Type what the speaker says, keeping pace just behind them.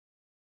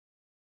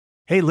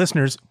Hey,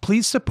 listeners,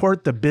 please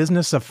support the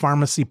Business of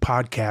Pharmacy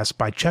podcast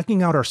by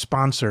checking out our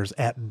sponsors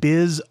at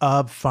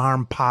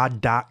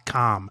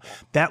bizoffpharmpod.com.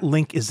 That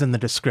link is in the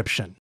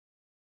description.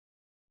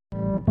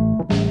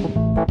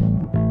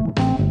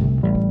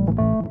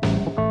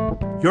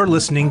 You're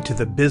listening to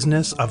the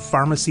Business of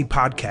Pharmacy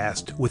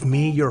podcast with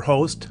me, your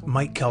host,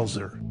 Mike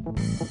Kelzer.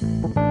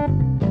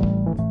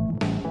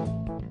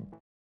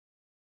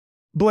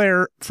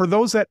 Blair, for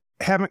those that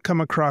haven't come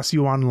across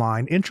you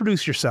online,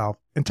 introduce yourself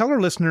and tell our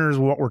listeners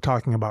what we're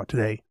talking about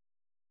today.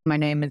 My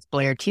name is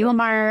Blair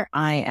Thielemier.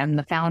 I am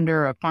the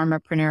founder of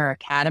Pharmapreneur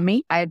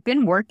Academy. I've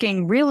been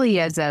working really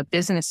as a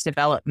business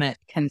development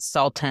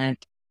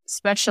consultant,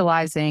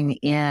 specializing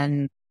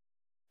in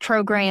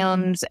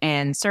programs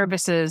and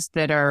services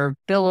that are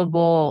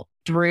billable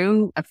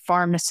through a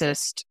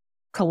pharmacist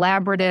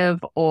collaborative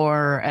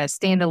or a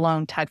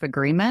standalone type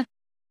agreement.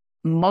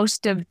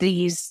 Most of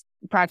these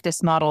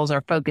practice models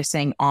are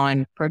focusing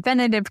on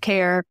preventative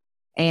care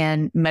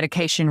and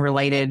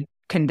medication-related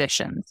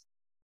conditions.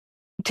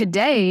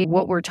 Today,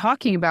 what we're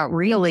talking about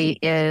really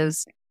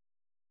is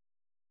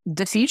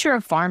the future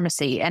of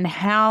pharmacy and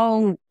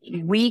how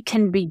we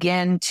can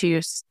begin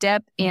to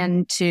step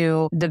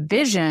into the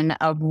vision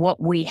of what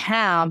we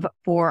have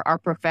for our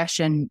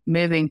profession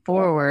moving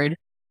forward,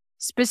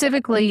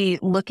 specifically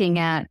looking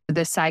at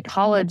the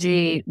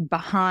psychology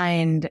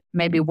behind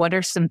maybe what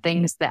are some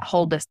things that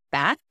hold us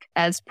back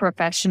as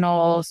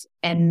professionals,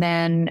 and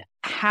then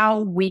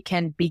how we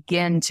can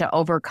begin to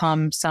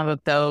overcome some of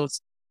those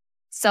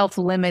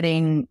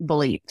self-limiting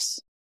beliefs.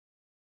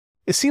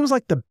 It seems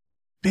like the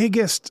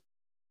biggest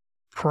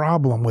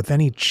problem with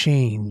any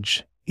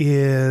change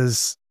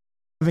is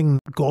having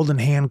golden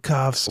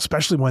handcuffs,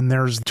 especially when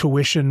there's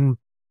tuition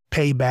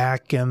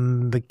payback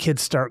and the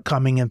kids start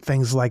coming and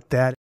things like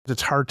that.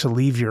 It's hard to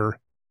leave your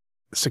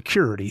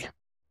security.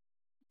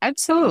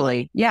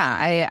 Absolutely.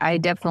 Yeah, I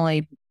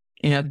definitely,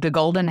 the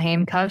golden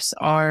handcuffs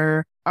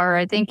are,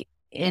 I think,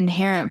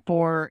 inherent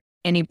for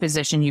any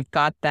position. You've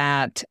got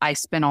that. I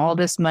spent all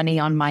this money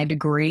on my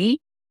degree,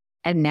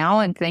 and now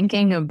I'm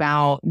thinking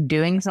about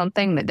doing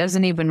something that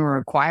doesn't even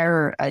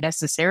require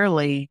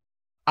necessarily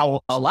a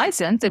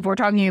license. If we're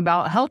talking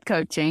about health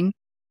coaching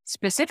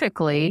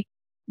specifically,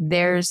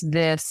 there's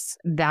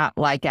that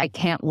I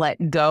can't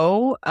let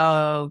go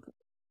of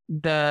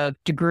the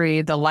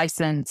degree, the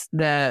license,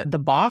 the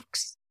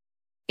box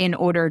in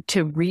order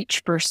to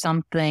reach for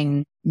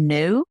something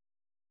new.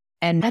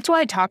 And that's why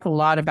I talk a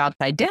lot about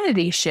the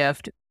identity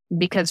shift,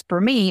 because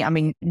for me,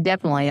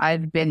 definitely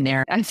I've been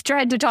there. I've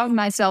tried to talk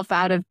myself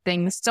out of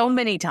things so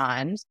many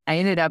times. I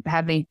ended up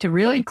having to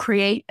really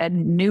create a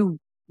new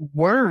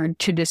word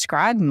to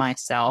describe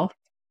myself.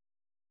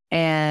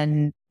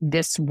 And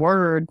this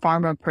word,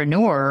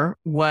 pharmapreneur,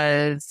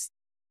 was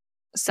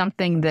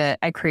something that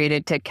I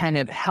created to kind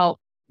of help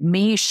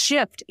me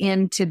shift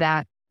into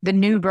the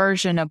new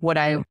version of what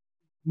I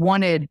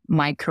wanted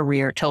my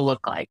career to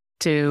look like,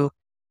 to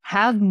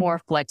have more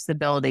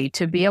flexibility,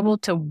 to be able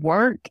to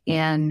work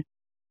in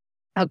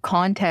a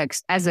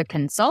context as a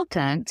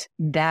consultant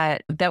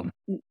that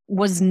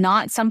was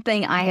not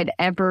something I had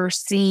ever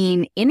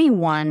seen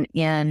anyone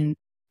in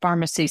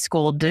pharmacy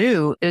school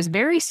do. It was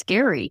very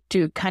scary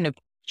to kind of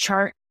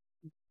chart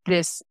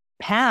this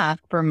path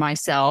for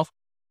myself,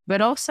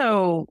 but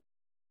also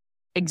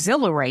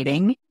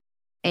exhilarating.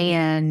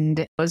 And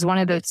it was one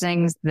of those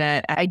things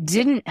that I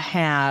didn't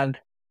have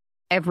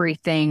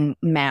everything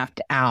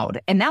mapped out.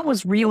 And that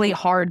was really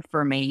hard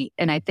for me.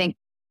 And I think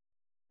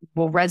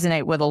will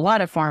resonate with a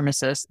lot of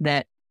pharmacists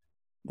that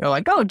they're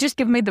like, oh, just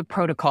give me the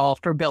protocol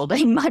for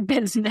building my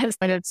business.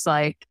 But it's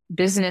like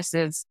business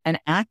is an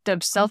act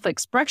of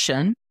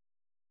self-expression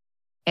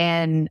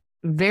and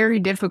very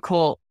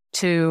difficult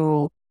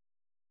to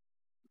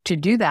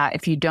do that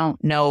if you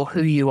don't know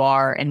who you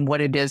are and what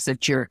it is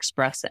that you're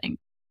expressing.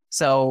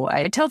 So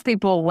I tell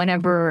people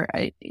whenever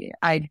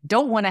I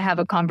don't want to have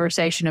a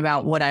conversation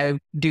about what I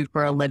do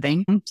for a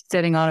living, I'm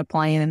sitting on a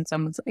plane and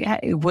someone's like,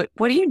 hey, what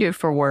do you do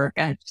for work?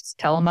 I just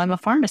tell them I'm a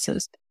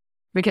pharmacist.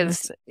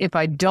 Because if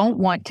I don't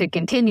want to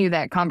continue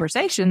that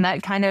conversation,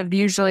 that kind of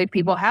usually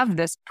people have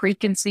this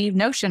preconceived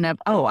notion of,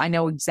 oh, I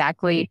know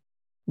exactly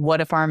what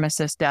a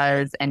pharmacist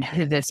does and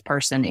who this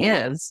person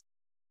is.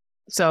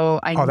 So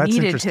I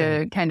needed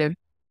to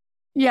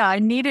I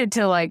needed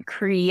to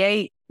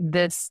create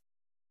this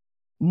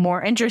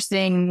more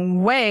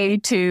interesting way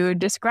to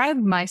describe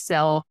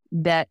myself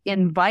that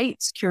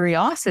invites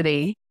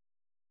curiosity.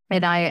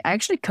 And I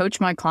actually coach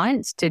my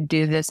clients to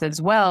do this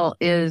as well,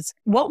 is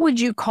what would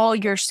you call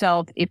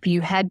yourself if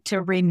you had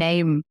to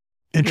rename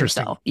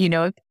yourself?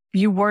 If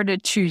you were to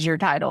choose your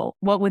title,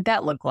 what would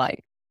that look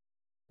like?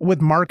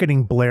 With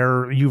marketing,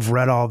 Blair, you've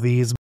read all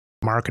these.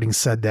 Marketing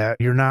said that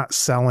you're not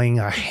selling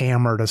a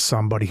hammer to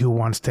somebody who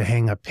wants to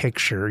hang a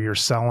picture. You're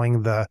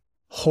selling the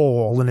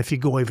whole. And if you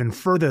go even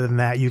further than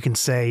that, you can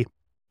say,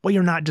 well,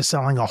 you're not just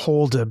selling a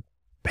whole to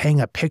hang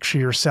a picture.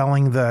 You're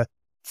selling the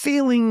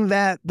feeling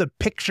that the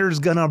picture's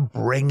going to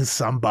bring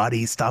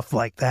somebody, stuff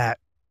like that.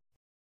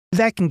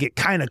 That can get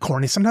kind of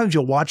corny. Sometimes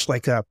you'll watch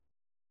a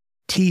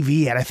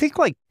TV ad. I think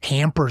like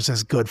Pampers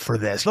is good for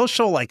this. They'll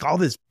show like all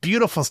this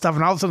beautiful stuff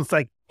and all of a sudden it's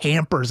like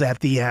Pampers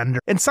at the end.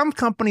 And some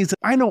companies,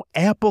 I know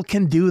Apple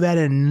can do that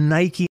and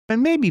Nike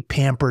and maybe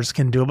Pampers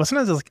can do it, but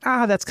sometimes it's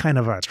like, that's kind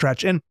of a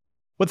stretch. And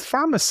with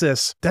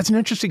pharmacists, that's an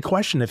interesting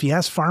question. If you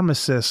ask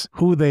pharmacists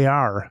who they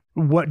are,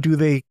 what do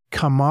they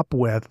come up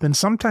with? And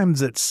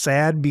sometimes it's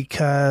sad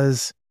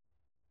because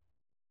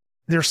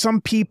there's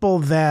some people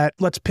that,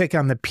 let's pick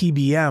on the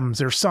PBMs,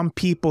 there's some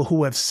people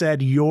who have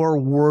said, you're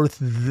worth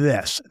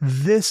this.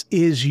 This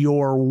is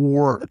your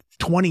worth,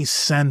 20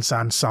 cents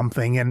on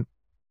something. And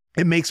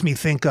it makes me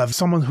think of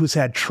someone who's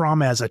had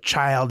trauma as a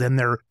child and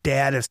their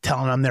dad is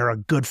telling them they're a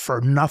good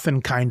for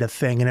nothing kind of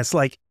thing. And it's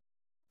like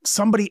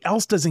somebody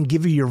else doesn't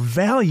give you your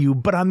value.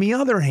 But on the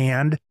other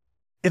hand,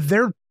 if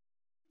they're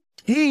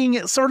paying,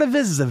 it sort of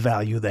is a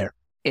value there.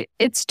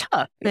 It's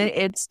tough.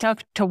 It's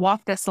tough to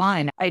walk this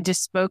line. I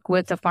just spoke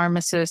with a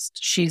pharmacist.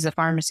 She's a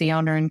pharmacy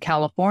owner in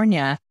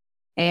California,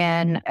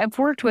 and I've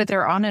worked with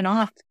her on and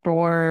off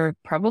for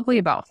probably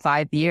about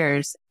 5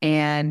 years.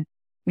 And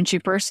when she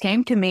first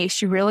came to me,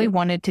 she really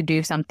wanted to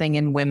do something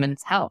in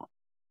women's health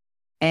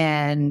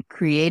and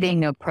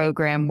creating a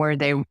program where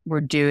they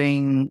were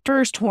doing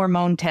first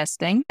hormone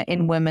testing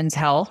in women's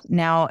health,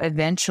 now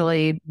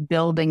eventually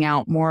building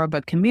out more of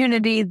a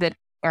community that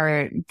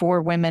are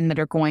for women that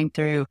are going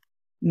through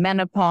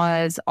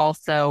menopause,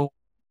 also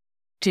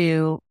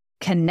to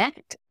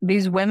connect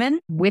these women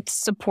with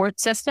support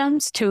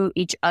systems to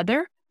each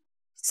other.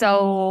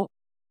 So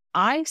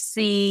I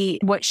see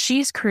what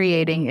she's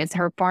creating is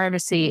her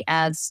pharmacy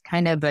as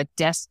kind of a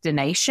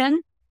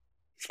destination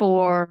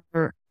for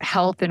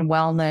health and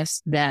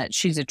wellness, that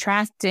she's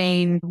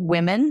attracting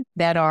women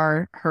that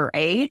are her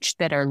age,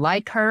 that are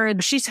like her.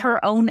 She's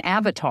her own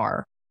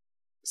avatar.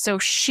 So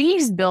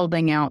she's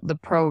building out the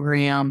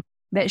program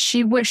that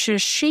she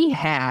wishes she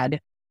had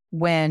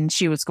when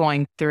she was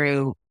going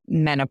through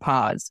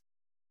menopause.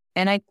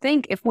 And I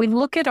think if we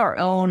look at our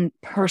own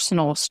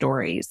personal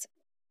stories,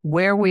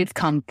 where we've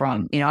come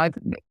from, I've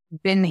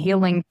been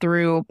healing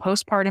through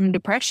postpartum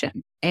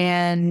depression,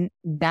 and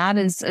that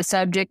is a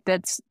subject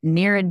that's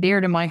near and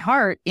dear to my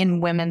heart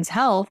in women's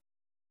health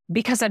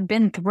because I've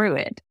been through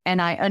it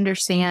and I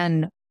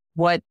understand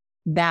what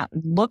that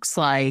looks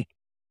like.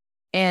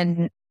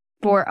 And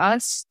for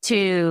us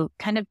to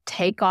kind of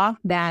take off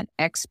that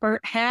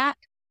expert hat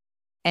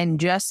and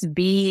just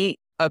be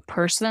a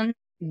person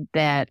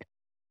that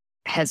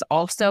has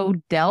also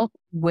dealt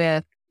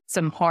with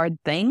some hard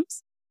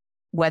things,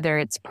 whether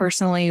it's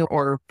personally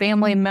or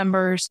family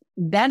members,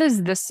 that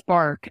is the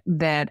spark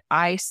that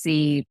I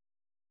see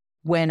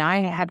when I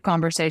have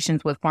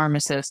conversations with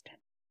pharmacists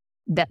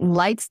that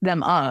lights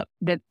them up,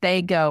 that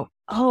they go,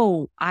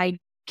 oh, I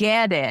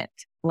get it.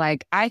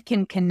 Like I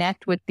can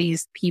connect with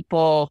these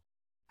people.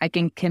 I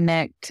can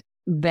connect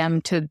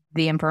them to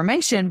the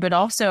information, but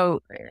also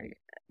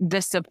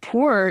the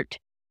support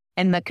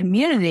and the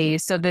community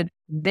so that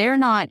they're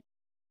not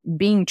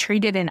being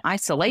treated in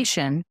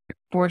isolation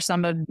for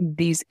some of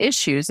these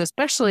issues,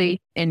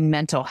 especially in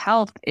mental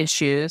health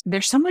issues.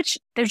 There's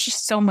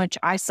just so much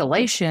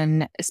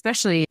isolation,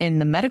 especially in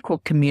the medical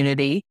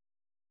community.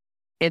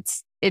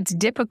 It's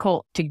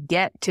difficult to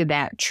get to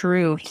that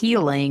true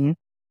healing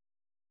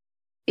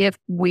if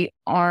we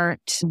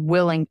aren't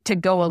willing to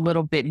go a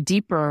little bit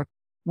deeper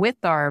with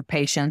our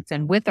patients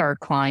and with our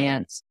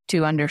clients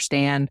to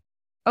understand,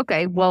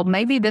 okay, well,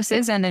 maybe this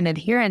isn't an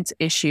adherence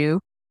issue.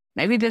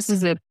 Maybe this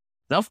is a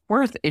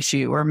self-worth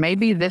issue, or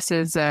maybe this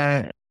is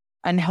a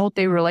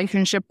unhealthy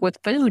relationship with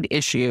food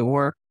issue,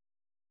 or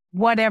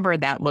whatever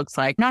that looks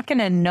like. Not going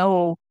to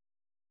know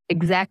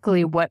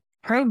exactly what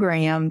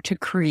program to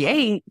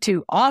create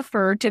to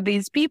offer to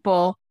these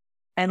people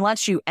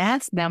unless you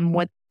ask them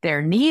what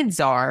their needs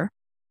are,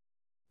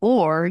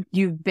 or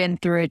you've been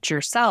through it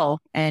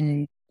yourself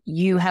and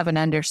you have an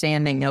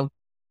understanding of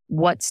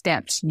what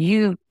steps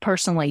you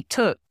personally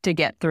took to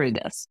get through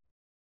this.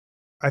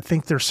 I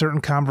think there's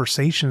certain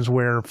conversations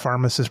where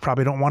pharmacists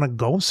probably don't want to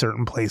go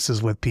certain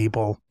places with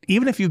people.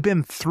 Even if you've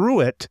been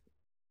through it,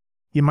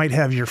 you might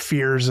have your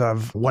fears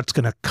of what's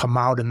going to come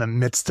out in the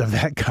midst of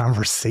that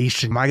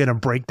conversation. Am I going to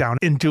break down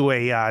into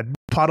a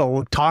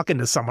puddle talking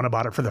to someone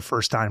about it for the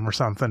first time or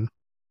something?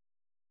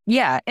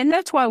 Yeah, and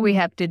that's why we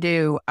have to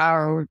do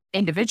our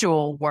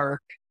individual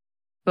work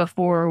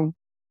before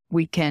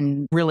we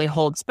can really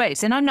hold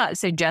space. And I'm not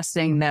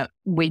suggesting that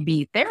we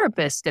be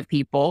therapists to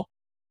people,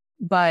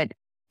 but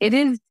it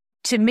is,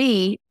 to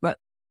me, but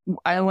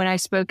when I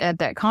spoke at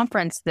that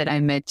conference that I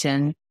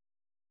mentioned,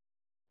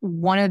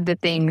 one of the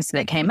things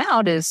that came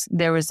out is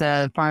there was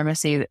a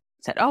pharmacy that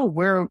said, oh,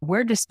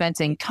 we're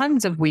dispensing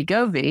tons of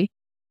Wegovy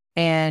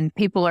and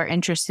people are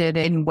interested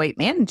in weight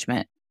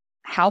management.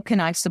 How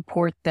can I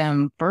support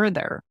them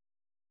further?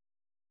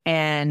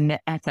 And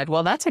I said,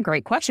 well, that's a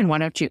great question. Why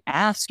don't you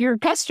ask your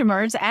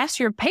customers, ask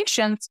your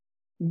patients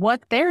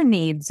what their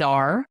needs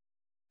are?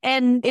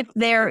 And if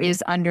there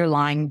is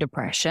underlying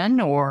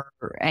depression or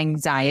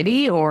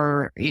anxiety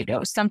or,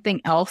 something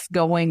else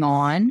going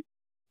on,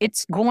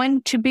 it's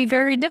going to be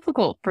very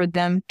difficult for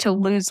them to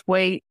lose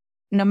weight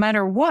no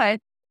matter what,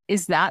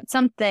 Is that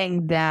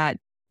something that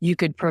you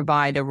could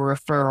provide a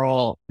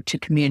referral to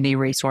community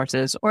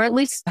resources, or at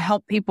least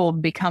help people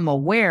become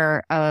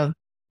aware of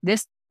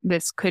this?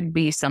 This could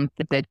be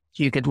something that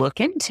you could look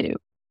into.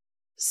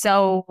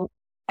 So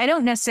I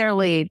don't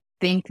necessarily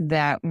think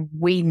that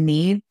we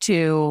need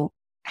to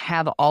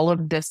have all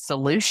of the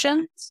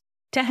solutions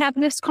to have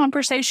this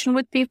conversation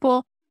with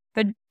people,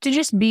 but to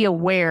just be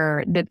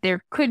aware that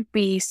there could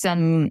be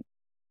some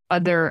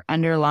other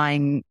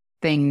underlying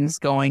things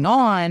going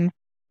on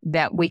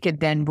that we could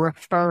then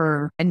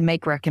refer and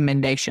make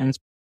recommendations.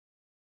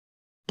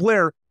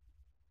 Blair,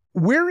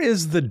 where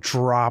is the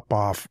drop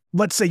off?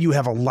 Let's say you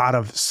have a lot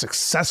of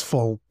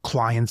successful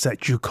clients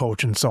that you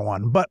coach and so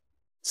on, but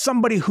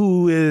somebody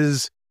who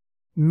is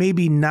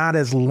maybe not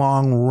as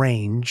long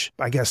range,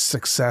 I guess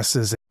success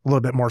is a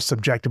little bit more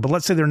subjective, but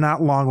let's say they're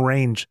not long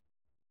range.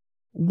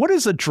 What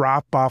is a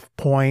drop off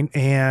point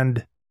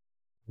and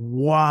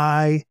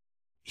why?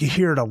 You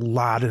hear it a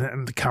lot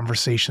in the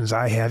conversations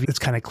I have. It's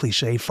kind of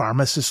cliche.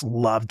 Pharmacists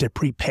love to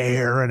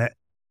prepare, and it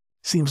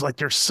seems like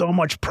there's so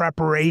much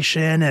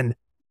preparation, and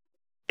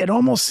it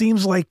almost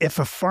seems like if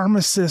a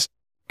pharmacist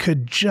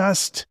could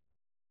just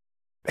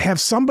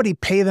have somebody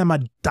pay them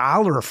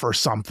 $1 for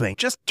something,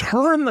 just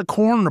turn the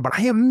corner. But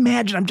I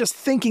imagine, I'm just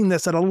thinking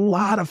this, that a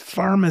lot of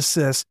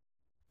pharmacists,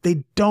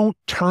 they don't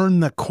turn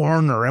the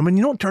corner. And when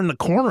you don't turn the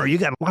corner, you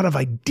got a lot of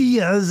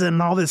ideas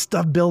and all this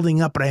stuff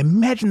building up, but I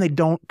imagine they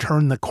don't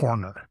turn the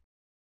corner.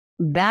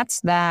 That's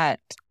that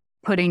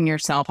putting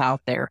yourself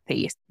out there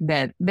piece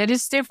that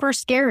is super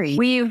scary.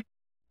 We've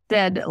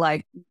said,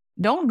 like,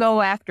 don't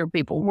go after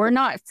people. We're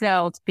not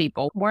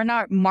salespeople. We're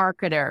not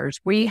marketers.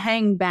 We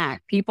hang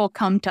back. People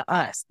come to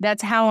us.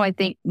 That's how I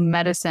think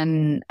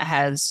medicine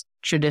has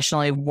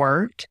traditionally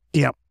worked.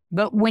 Yep.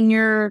 But when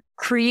you're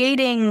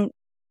creating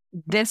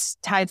this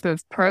type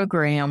of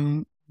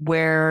program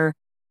where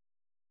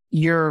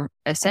you're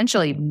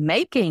essentially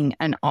making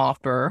an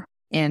offer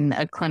in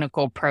a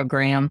clinical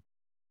program,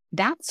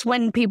 that's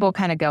when people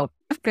kind of go,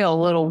 I feel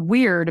a little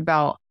weird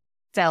about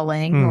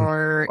selling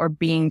or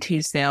being too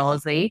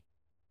salesy.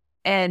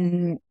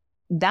 And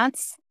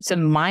that's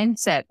some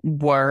mindset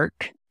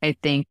work, I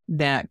think,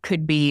 that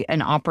could be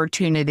an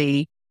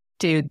opportunity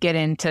to get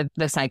into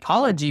the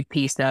psychology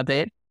piece of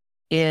it.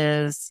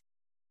 Is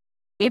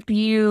if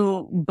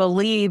you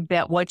believe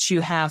that what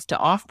you have to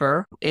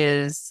offer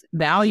is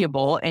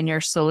valuable and your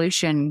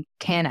solution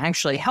can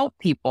actually help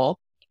people,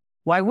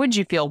 why would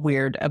you feel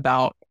weird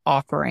about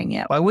offering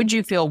it? Why would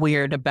you feel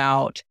weird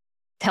about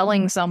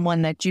telling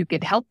someone that you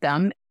could help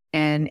them,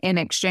 and in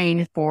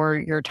exchange for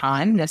your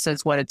time, this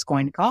is what it's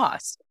going to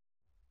cost?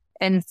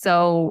 And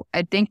so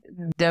I think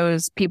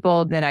those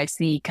people that I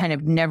see kind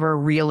of never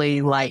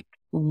really like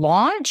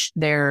launch,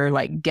 they're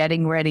like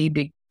getting ready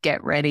to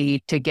get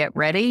ready to get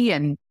ready.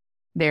 And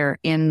they're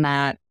in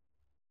that,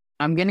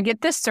 I'm going to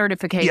get this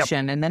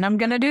certification, and then I'm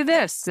going to do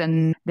this.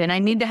 And then I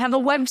need to have a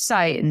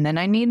website, and then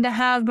I need to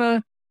have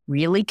a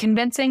really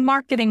convincing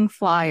marketing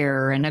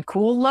flyer and a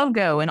cool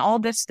logo and all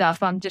this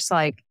stuff. I'm just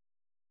like,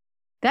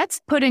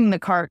 that's putting the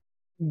cart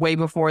way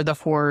before the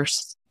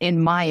horse,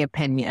 in my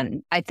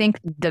opinion. I think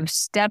the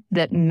step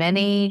that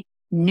many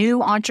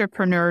new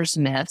entrepreneurs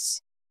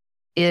miss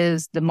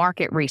is the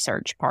market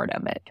research part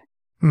of it.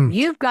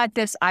 You've got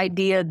this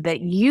idea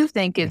that you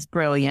think is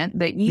brilliant,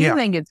 that you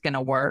think it's going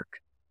to work.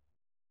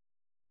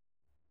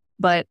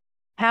 But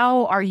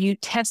how are you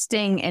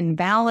testing and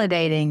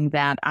validating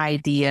that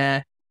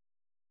idea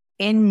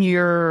in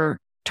your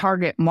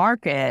target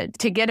market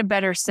to get a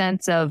better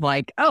sense of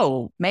like,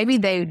 oh, maybe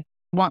they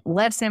want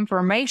less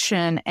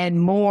information and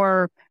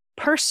more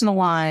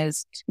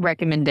personalized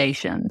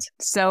recommendations.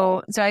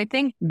 So I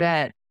think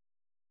that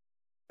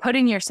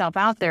putting yourself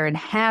out there and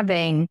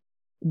having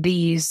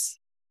these,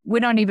 we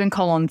don't even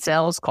call them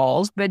sales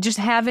calls, but just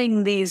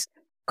having these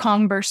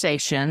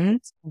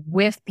conversations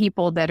with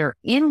people that are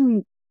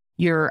in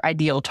your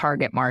ideal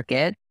target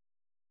market,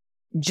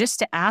 just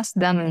to ask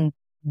them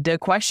the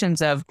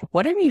questions of,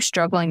 what are you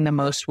struggling the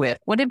most with?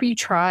 What have you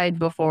tried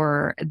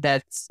before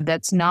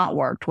that's not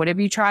worked? What have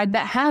you tried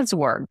that has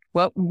worked?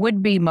 What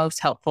would be most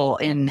helpful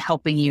in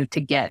helping you to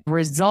get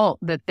result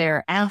that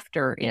they're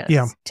after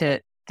is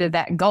to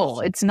that goal?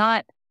 It's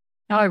not,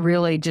 no, I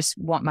really just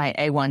want my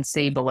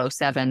A1C below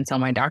 7 so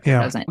my doctor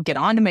doesn't get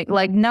on to me.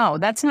 Like, no,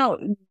 that's not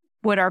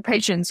what our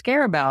patients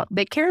care about.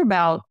 They care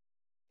about,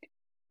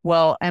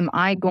 well, am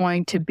I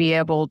going to be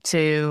able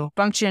to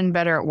function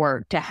better at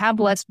work, to have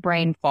less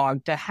brain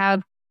fog, to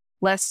have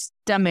less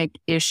stomach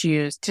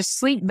issues, to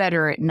sleep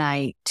better at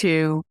night,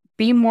 to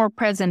be more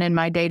present in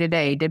my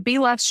day-to-day, to be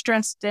less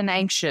stressed and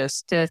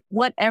anxious, to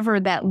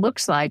whatever that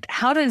looks like?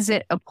 How does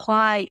it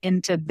apply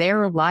into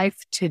their life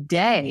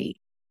today?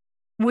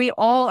 We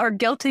all are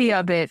guilty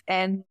of it.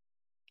 And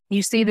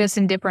you see this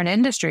in different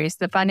industries.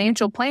 The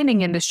financial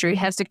planning industry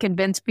has to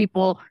convince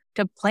people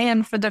to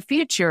plan for the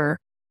future.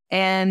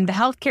 And the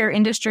healthcare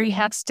industry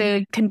has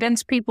to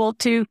convince people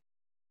to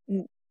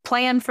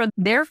plan for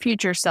their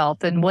future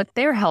self and what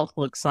their health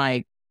looks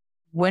like.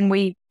 when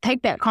we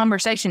take that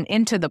conversation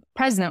into the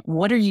present,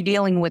 what are you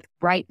dealing with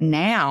right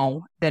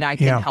now that I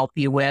can help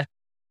you with?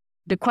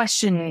 The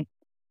question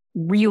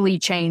really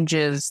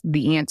changes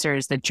the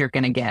answers that you're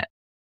going to get.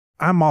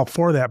 I'm all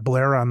for that,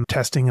 Blair, on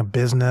testing a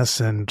business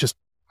and just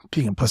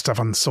you can put stuff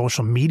on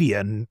social media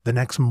and the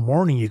next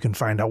morning you can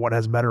find out what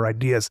has better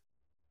ideas.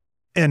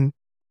 And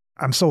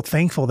I'm so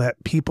thankful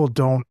that people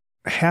don't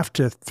have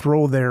to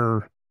throw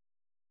their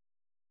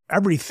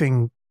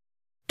everything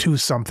to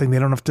something. They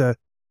don't have to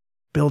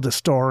build a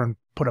store and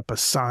put up a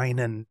sign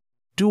and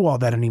do all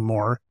that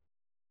anymore.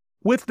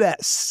 With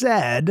that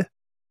said,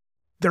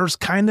 there's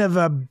kind of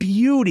a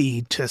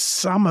beauty to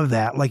some of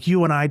that. Like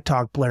you and I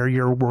talked, Blair,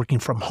 you're working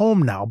from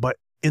home now, but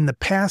in the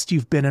past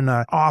you've been in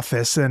an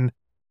office, and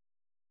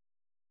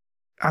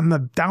on the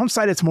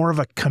downside, it's more of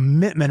a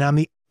commitment. On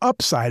the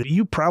upside,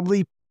 you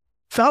probably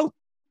felt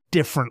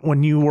different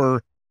when you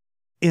were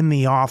in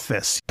the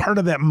office. Part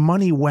of that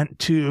money went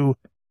to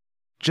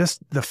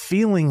just the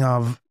feeling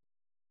of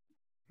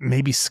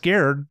maybe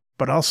scared,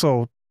 but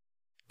also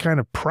kind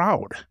of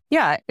proud.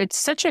 Yeah, it's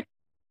such a,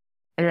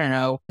 I don't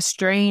know,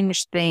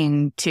 strange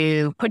thing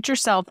to put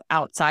yourself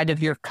outside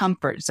of your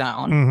comfort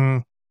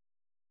zone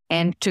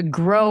and to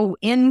grow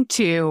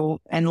into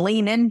and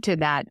lean into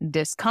that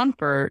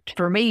discomfort.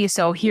 For me,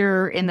 so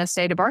here in the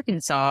state of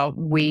Arkansas,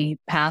 we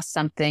passed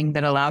something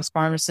that allows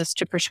pharmacists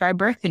to prescribe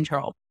birth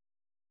control.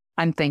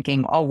 I'm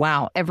thinking, oh,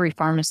 wow, every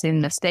pharmacy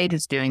in the state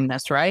is doing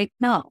this, right?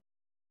 No,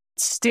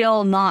 it's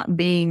still not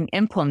being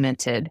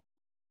implemented.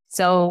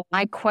 So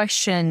my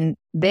question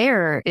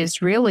there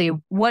is really,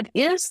 what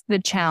is the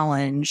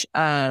challenge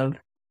of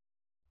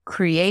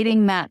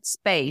creating that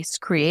space,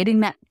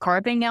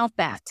 carving out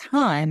that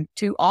time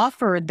to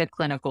offer the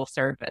clinical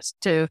service,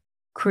 to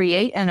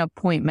create an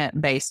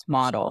appointment-based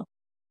model?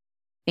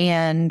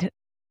 And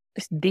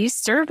these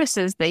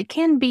services, they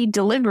can be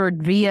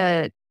delivered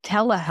via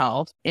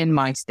telehealth in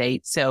my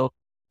state. So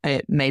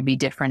it may be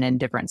different in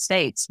different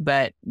states,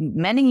 but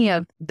many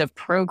of the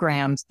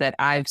programs that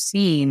I've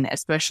seen,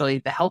 especially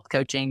the health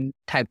coaching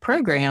type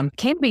program,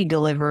 can be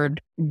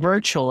delivered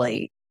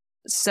virtually.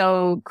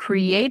 So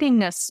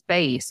creating a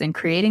space and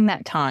creating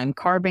that time,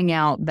 carving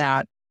out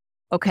that,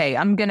 okay,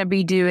 I'm going to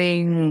be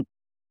doing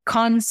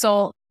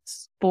consults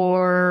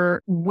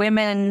for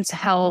women's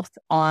health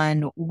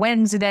on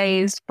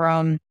Wednesdays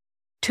from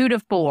 2 to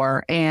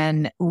 4,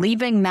 and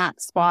leaving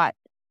that spot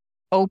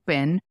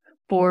open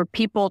for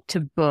people to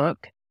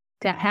book,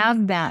 to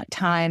have that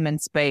time and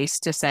space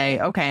to say,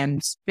 okay, I'm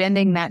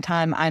spending that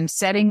time, I'm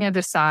setting it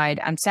aside,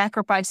 I'm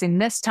sacrificing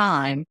this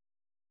time.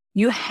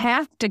 You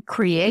have to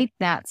create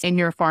that in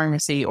your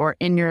pharmacy or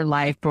in your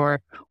life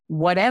or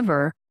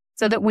whatever,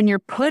 so that when you're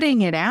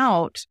putting it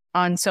out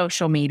on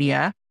social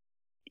media,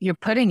 you're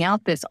putting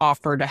out this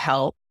offer to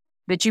help,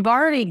 that you've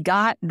already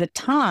got the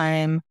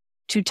time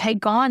to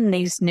take on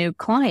these new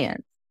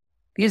clients.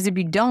 Because if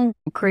you don't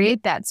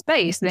create that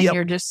space, then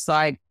you're just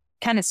like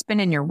kind of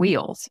spinning your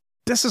wheels.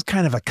 This is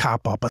kind of a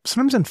cop-out, but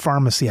sometimes in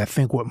pharmacy, I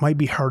think what might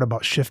be hard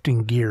about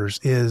shifting gears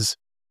is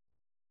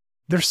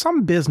there's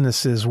some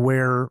businesses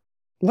where,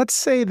 let's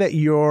say that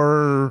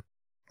you're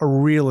a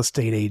real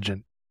estate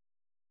agent,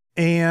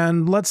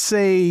 and let's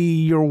say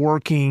you're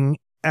working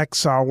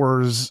X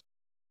hours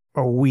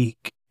a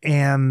week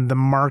and the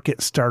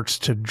market starts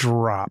to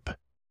drop.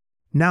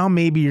 Now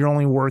maybe you're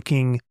only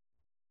working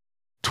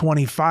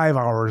 25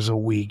 hours a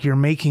week. You're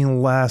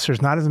making less.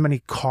 There's not as many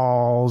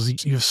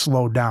calls. You've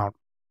slowed down.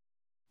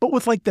 But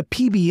with like the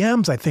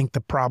PBMs, I think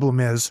the problem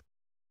is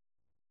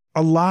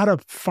a lot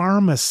of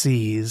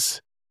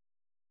pharmacies,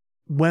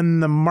 when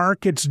the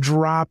market's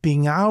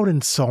dropping out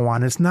and so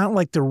on, it's not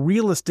like the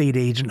real estate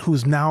agent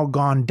who's now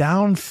gone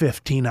down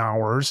 15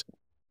 hours.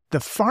 The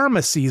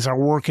pharmacies are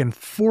working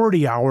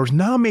 40 hours,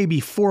 now maybe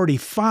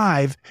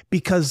 45,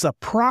 because the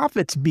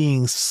profit's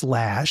being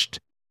slashed,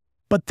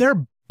 but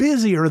they're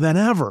busier than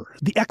ever.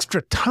 The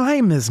extra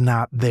time is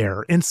not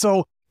there. And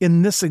so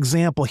in this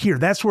example here,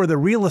 that's where the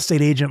real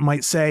estate agent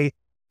might say,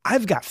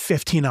 I've got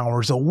 15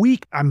 hours a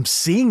week. I'm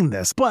seeing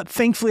this, but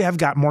thankfully I've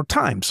got more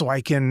time. So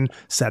I can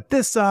set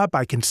this up.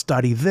 I can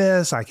study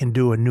this. I can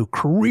do a new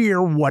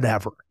career,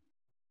 whatever.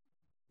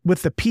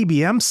 With the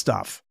PBM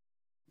stuff,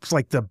 it's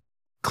like the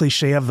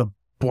cliche of the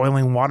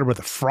boiling water with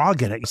a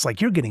frog in it. It's like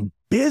you're getting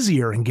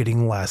busier and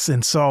getting less.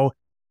 And so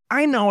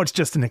I know it's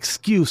just an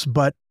excuse,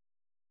 but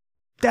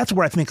that's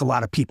where I think a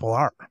lot of people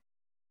are.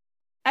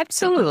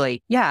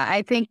 Absolutely. Yeah,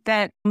 I think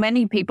that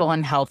many people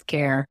in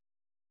healthcare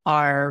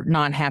are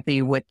not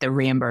happy with the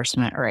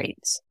reimbursement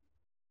rates.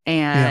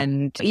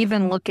 And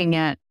even looking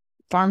at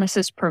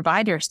pharmacist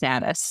provider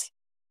status.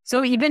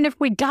 So even if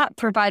we got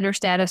provider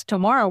status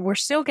tomorrow, we're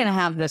still going to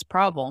have this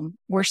problem.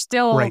 We're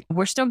still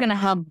going to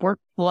have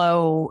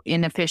workflow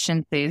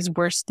inefficiencies.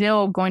 We're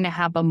still going to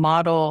have a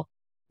model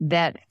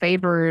that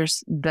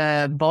favors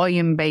the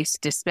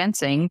volume-based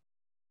dispensing,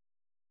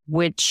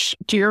 which,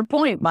 to your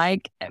point,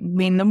 Mike, I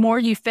mean, the more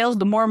you fail,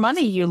 the more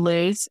money you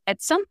lose.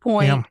 At some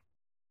point,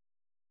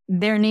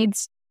 there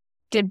needs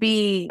to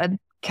be a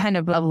kind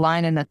of a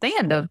line in the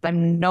sand of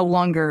I'm no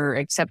longer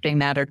accepting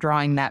that or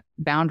drawing that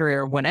boundary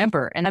or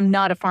whatever. And I'm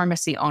not a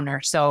pharmacy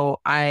owner, so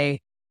I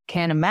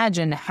can't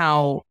imagine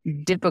how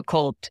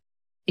difficult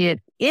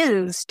it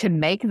is to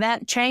make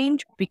that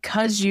change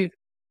because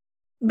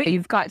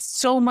you've got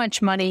so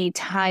much money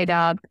tied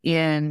up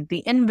in the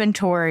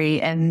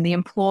inventory and the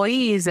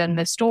employees and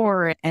the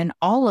store and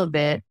all of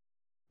it,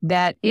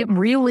 that it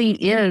really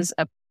is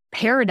a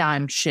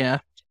paradigm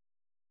shift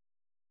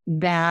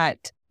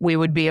that we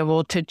would be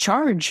able to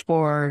charge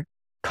for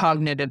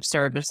cognitive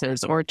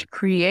services or to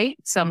create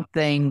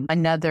something,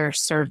 another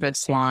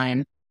service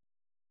line.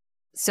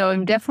 So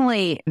I'm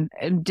definitely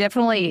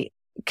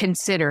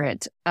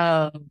considerate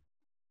of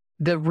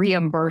the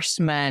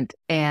reimbursement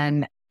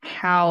and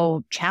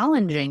how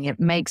challenging it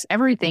makes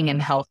everything in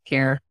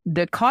healthcare.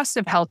 The cost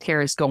of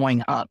healthcare is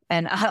going up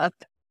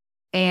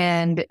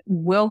and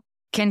will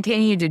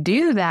continue to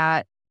do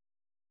that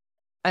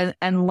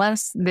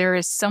unless there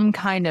is some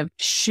kind of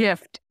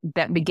shift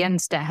that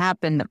begins to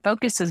happen that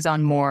focuses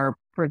on more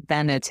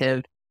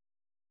preventative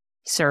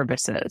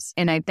services.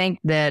 And I think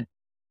that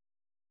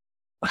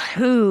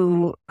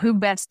who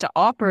best to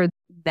offer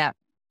that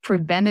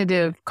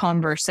preventative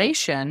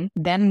conversation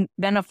than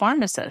a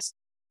pharmacist.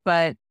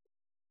 But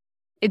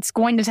it's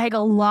going to take a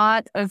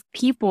lot of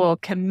people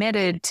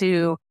committed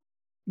to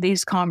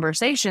these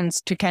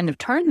conversations to kind of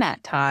turn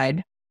that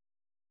tide.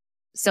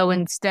 So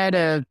instead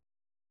of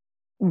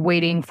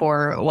waiting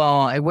for,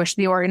 well, I wish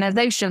the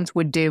organizations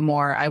would do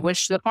more. I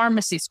wish the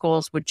pharmacy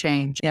schools would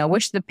change. I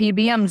wish the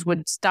PBMs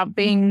would stop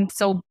being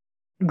so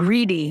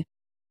greedy.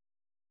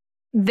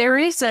 There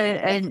is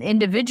an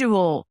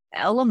individual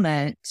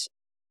element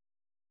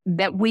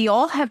that we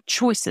all have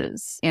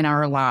choices in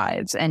our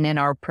lives and in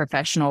our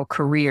professional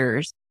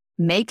careers.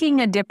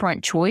 Making a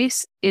different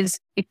choice is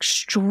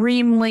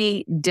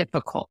extremely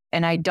difficult.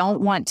 And I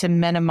don't want to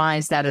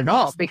minimize that at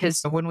all,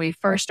 because when we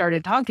first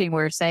started talking,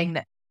 we were saying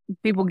that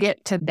people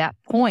get to that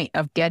point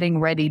of getting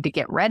ready to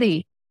get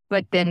ready,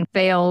 but then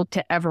fail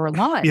to ever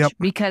launch. Yep.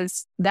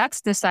 Because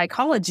that's the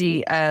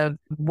psychology of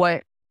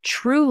what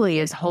truly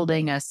is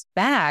holding us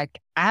back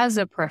as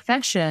a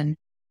profession,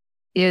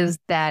 is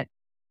that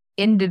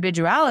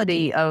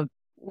individuality of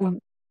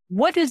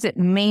what does it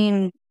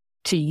mean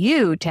to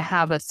you to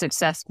have a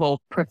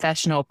successful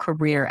professional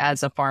career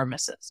as a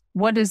pharmacist?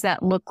 What does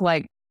that look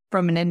like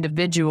from an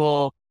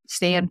individual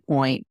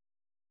standpoint?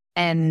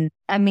 And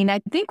I mean,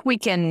 I think we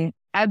can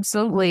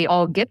absolutely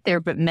all get there,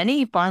 but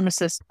many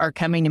pharmacists are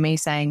coming to me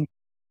saying,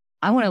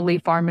 I want to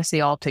leave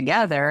pharmacy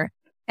altogether.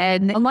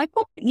 And I'm like,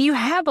 well, you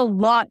have a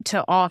lot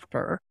to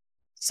offer.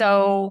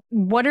 So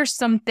what are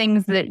some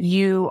things that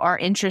you are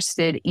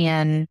interested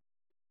in,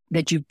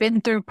 that you've been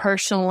through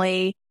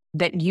personally,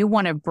 that you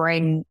want to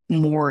bring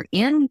more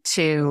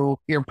into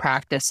your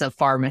practice of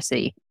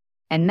pharmacy?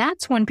 And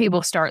that's when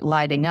people start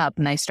lighting up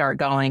and they start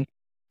going,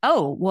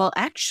 oh, well,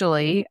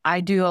 actually, I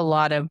do a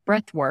lot of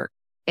breath work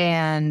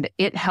and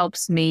it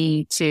helps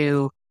me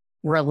to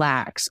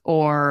relax.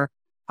 Or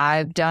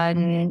I've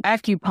done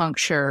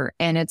acupuncture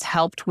and it's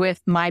helped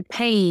with my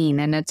pain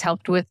and it's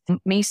helped with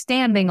me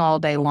standing all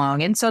day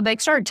long. And so they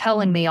start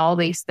telling me all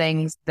these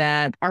things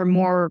that are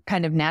more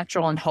kind of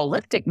natural and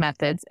holistic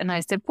methods. And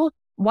I said, well,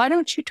 why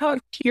don't you talk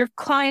to your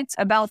clients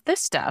about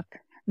this stuff?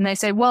 And they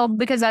say, well,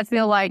 because I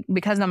feel like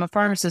because I'm a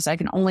pharmacist, I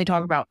can only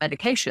talk about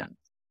medication.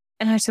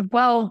 And I said,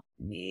 well,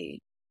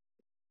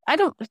 I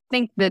don't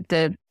think that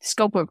the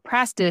Scope of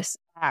Practice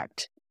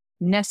Act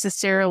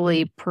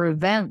necessarily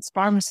prevents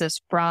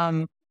pharmacists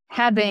from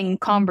having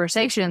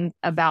conversations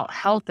about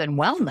health and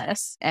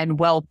wellness and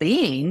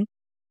well-being.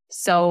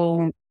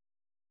 So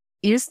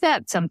is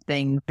that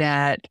something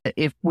that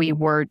if we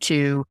were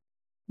to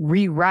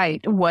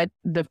rewrite what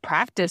the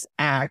Practice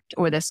Act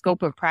or the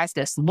Scope of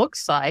Practice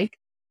looks like,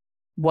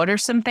 what are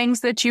some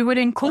things that you would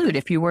include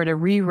if you were to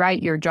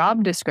rewrite your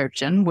job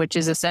description, which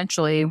is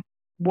essentially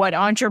what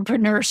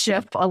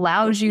entrepreneurship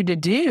allows you to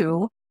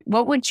do?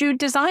 What would you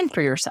design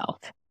for yourself?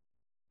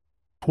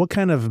 What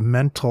kind of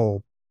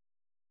mental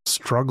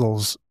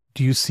struggles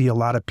do you see a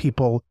lot of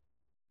people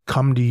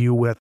come to you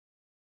with?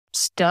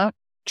 Stuck,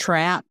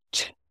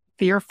 trapped,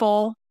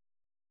 fearful,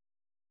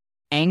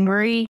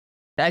 angry.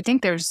 I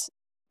think there's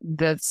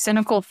the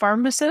cynical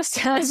pharmacist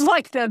has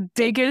like the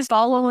biggest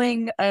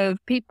following of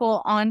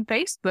people on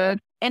Facebook.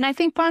 And I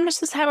think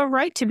pharmacists have a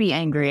right to be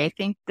angry. I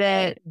think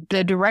that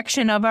the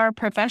direction of our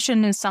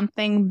profession is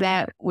something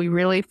that we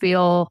really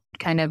feel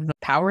kind of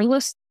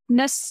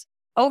powerlessness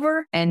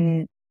over.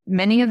 And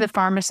many of the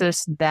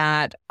pharmacists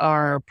that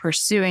are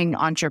pursuing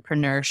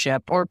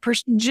entrepreneurship or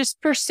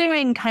just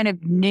pursuing kind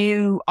of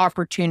new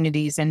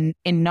opportunities in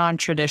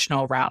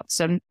non-traditional routes.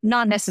 So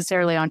not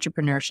necessarily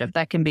entrepreneurship.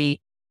 That can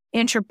be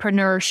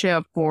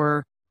entrepreneurship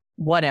or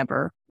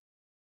whatever.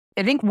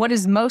 I think what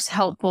is most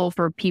helpful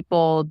for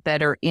people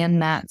that are in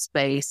that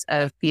space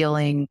of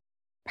feeling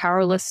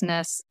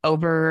powerlessness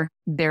over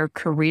their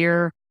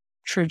career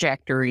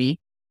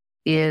trajectory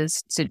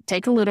is to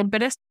take a little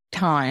bit of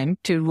time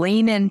to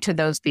lean into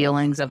those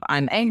feelings of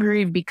I'm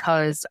angry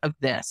because of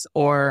this,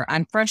 or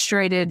I'm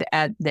frustrated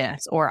at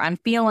this, or I'm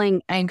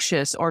feeling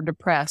anxious or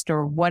depressed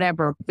or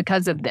whatever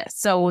because of this.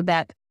 So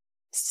that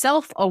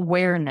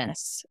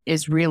self-awareness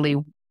is really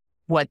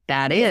what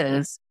that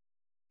is.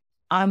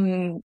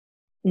 I'm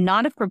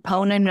not a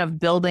proponent of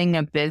building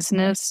a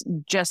business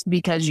just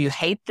because you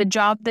hate the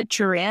job that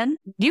you're in.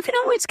 You can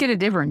always get a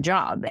different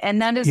job.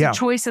 And that is a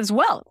choice as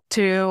well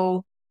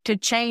to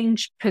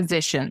change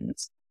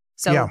positions.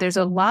 So there's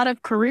a lot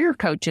of career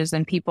coaches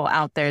and people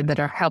out there that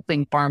are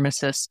helping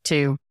pharmacists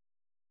to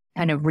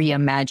kind of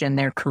reimagine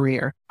their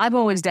career. I've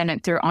always done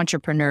it through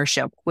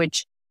entrepreneurship,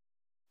 which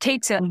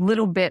takes a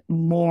little bit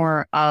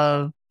more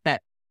of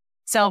that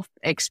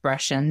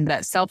self-expression,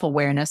 that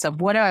self-awareness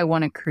of what do I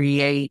want to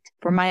create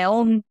for my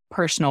own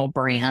personal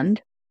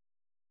brand.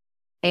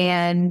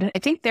 And I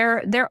think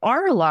there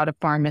are a lot of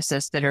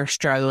pharmacists that are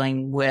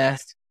struggling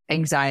with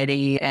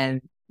anxiety and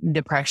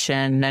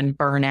depression and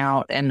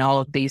burnout and all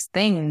of these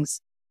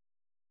things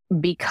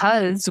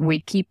because we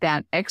keep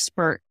that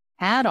expert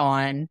hat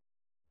on.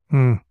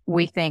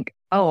 We think,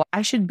 oh,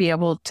 I should be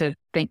able to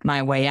think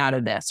my way out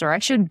of this, or I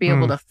should be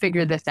able to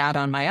figure this out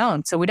on my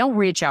own. So we don't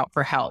reach out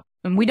for help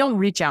and we don't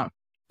reach out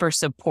for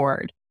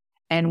support,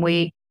 and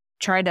we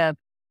try to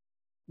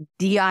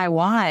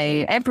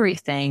DIY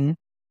everything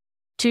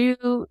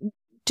to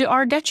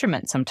our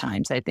detriment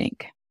sometimes, I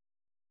think.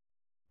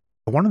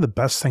 One of the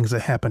best things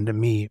that happened to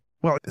me,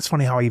 well, it's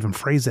funny how I even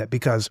phrase that,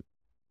 because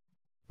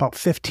about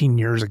 15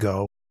 years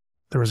ago,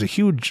 there was a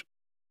huge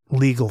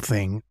legal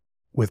thing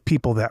with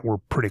people that were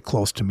pretty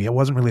close to me. It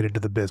wasn't related to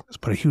the business,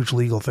 but a huge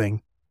legal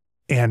thing.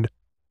 And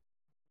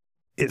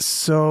it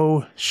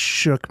so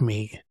shook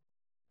me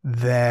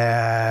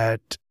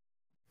that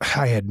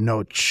I had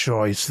no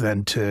choice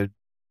than to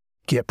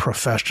get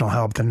professional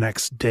help the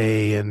next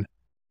day and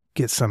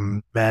get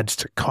some meds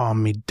to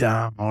calm me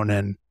down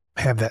and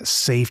have that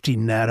safety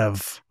net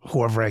of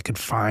whoever I could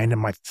find.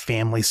 And my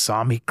family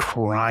saw me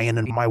crying,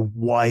 and my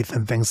wife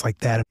and things like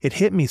that. It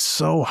hit me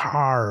so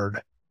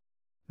hard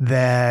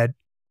that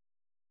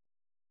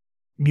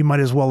you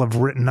might as well have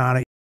written on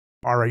it,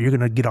 all right, you're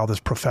going to get all this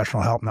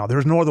professional help now.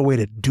 There's no other way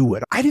to do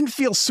it. I didn't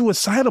feel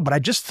suicidal, but I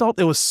just felt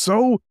it was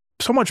so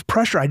much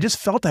pressure. I just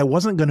felt I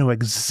wasn't going to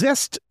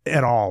exist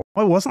at all.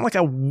 It wasn't like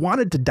I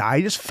wanted to die.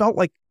 I just felt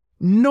like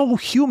no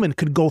human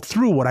could go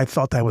through what I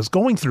felt I was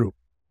going through.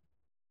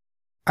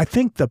 I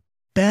think the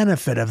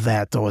benefit of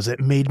that, though, is it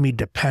made me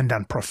depend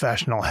on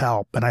professional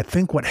help. And I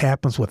think what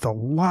happens with a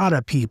lot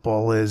of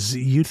people is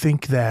you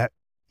think that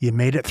you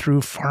made it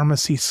through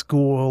pharmacy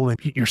school and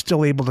you're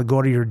still able to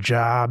go to your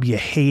job. You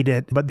hate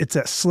it, but it's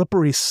that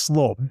slippery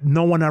slope.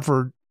 No one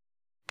ever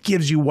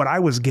gives you what I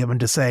was given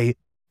to say,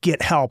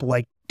 get help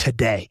like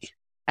today.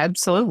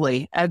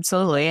 Absolutely.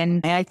 Absolutely.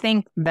 And I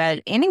think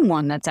that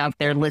anyone that's out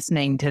there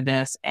listening to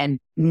this and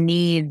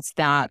needs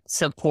that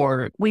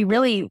support, we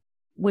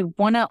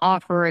want to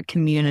offer a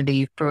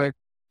community for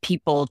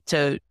people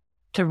to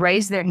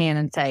raise their hand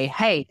and say,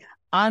 hey,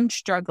 I'm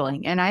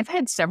struggling. And I've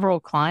had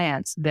several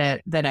clients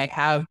that I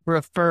have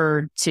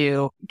referred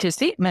to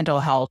seek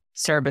mental health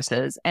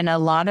services. And a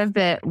lot of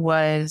it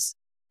was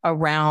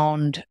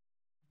around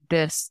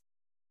this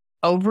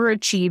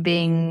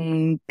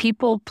overachieving,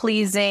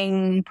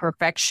 people-pleasing,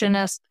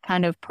 perfectionist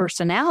kind of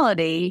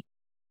personality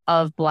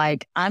of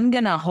like, I'm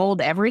going to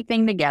hold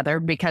everything together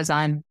because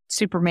I'm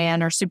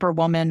Superman or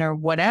Superwoman or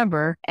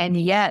whatever. And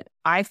yet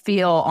I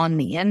feel on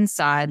the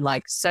inside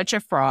like such a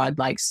fraud,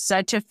 like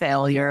such a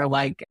failure,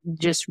 like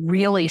just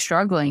really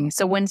struggling.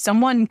 So when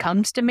someone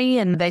comes to me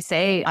and they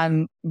say,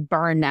 I'm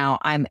burned out,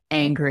 I'm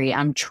angry,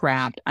 I'm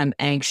trapped, I'm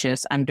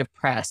anxious, I'm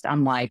depressed,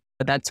 I'm like,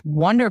 that's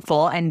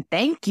wonderful. And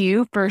thank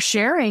you for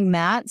sharing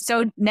that.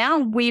 So now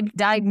we've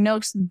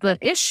diagnosed the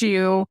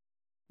issue.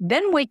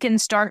 Then we can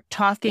start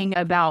talking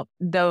about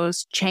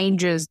those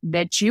changes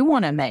that you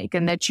want to make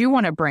and that you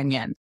want to bring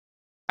in.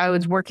 I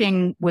was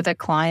working with a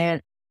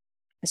client,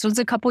 this was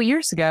a couple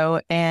years ago,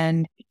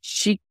 and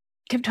she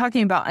kept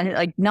talking about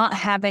like not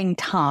having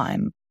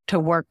time to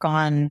work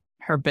on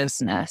her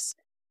business.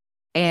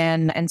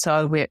 And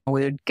so we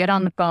would get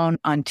on the phone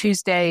on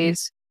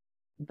Tuesdays,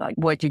 like,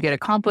 what'd you get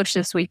accomplished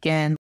this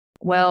weekend?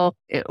 Well,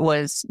 it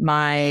was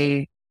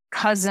my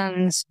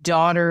cousin's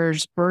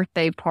daughter's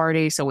birthday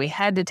party, so we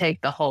had to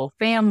take the whole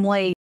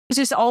family.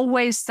 There's just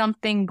always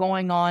something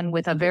going on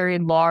with a very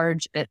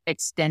large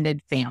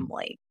extended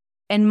family.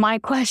 And my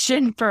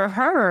question for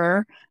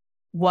her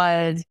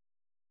was,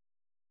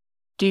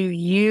 do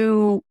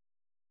you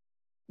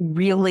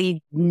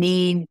really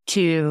need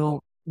to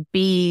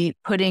be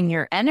putting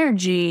your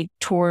energy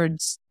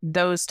towards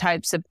those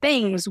types of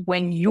things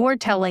when you're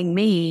telling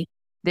me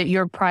that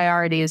your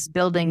priority is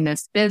building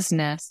this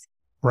business?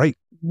 Right.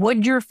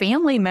 Would your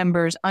family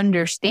members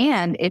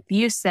understand if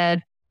you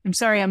said, I'm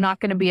sorry, I'm not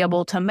going to be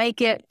able to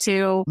make it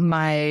to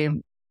my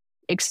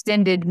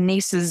extended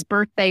niece's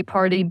birthday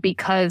party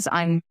because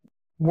I'm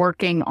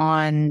working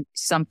on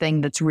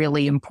something that's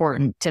really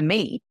important to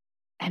me?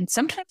 And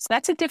sometimes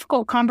that's a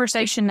difficult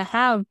conversation to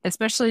have,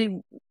 especially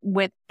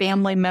with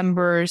family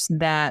members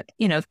that,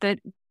 that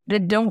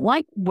that don't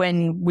like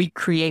when we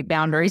create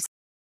boundaries.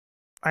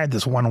 I had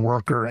this one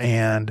worker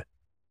and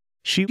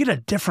she had a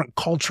different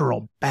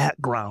cultural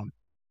background.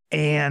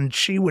 And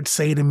she would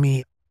say to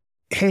me,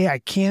 hey, I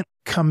can't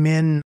come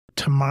in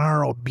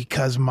tomorrow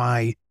because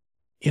my,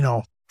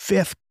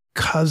 fifth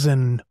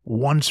cousin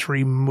once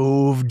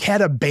removed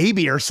had a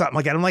baby or something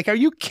like that. I'm like, are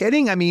you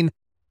kidding? I mean,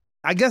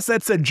 I guess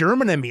that's a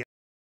German in me.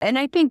 And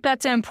I think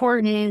that's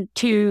important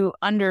to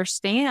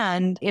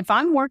understand. If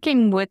I'm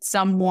working with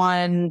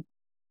someone,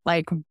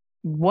 like,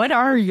 what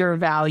are your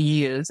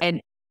values?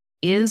 And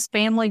is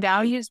family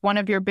values one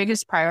of your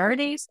biggest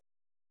priorities?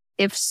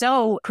 If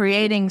so,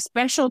 creating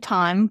special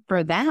time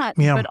for that,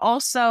 but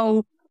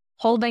also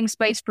holding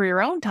space for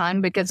your own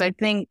time, because I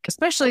think,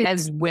 especially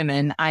as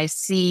women, I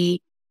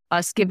see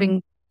us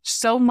giving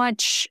so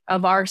much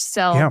of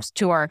ourselves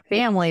to our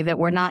family that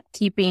we're not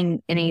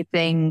keeping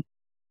anything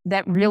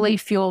that really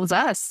fuels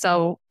us.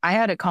 So I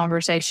had a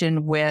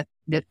conversation with,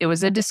 it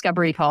was a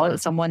discovery call. It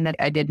was someone that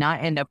I did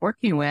not end up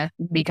working with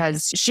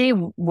because she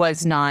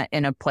was not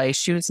in a place,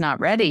 she was not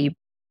ready.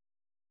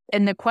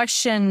 And the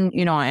question,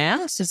 I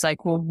asked is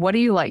like, well, what do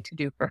you like to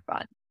do for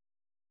fun?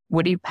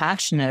 What are you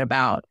passionate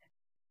about?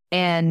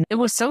 And it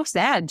was so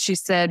sad. She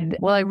said,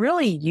 well, I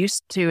really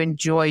used to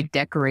enjoy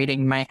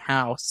decorating my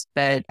house,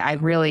 but I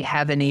really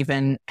haven't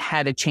even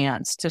had a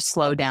chance to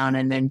slow down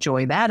and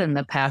enjoy that in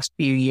the past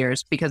few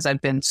years because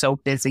I've been so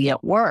busy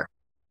at work.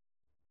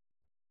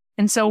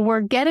 And so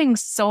we're getting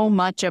so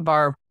much of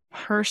our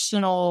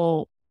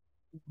personal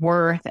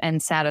worth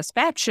and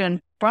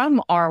satisfaction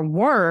from our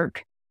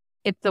work.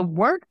 If the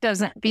work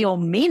doesn't feel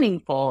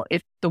meaningful,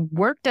 if the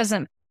work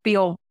doesn't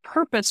feel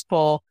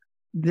purposeful,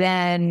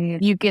 then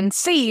you can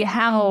see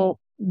how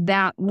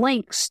that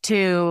links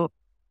to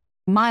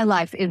my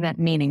life isn't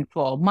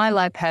meaningful. My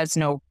life has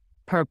no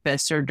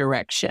purpose or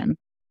direction.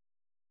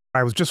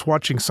 I was just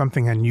watching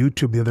something on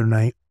YouTube the other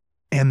night,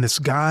 and this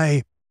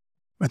guy,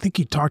 I think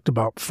he talked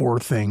about 4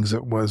 things.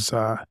 It was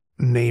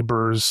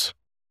neighbors,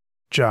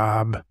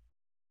 job,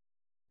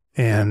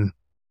 and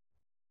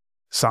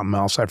something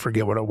else. I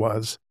forget what it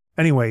was.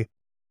 Anyway,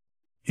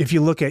 if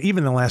you look at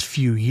even the last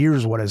few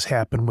years, what has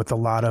happened with a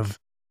lot of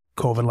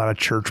COVID, a lot of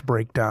church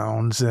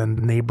breakdowns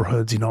and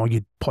neighborhoods,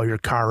 you pull your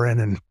car in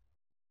and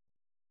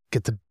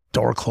get the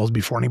door closed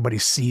before anybody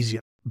sees you.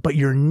 But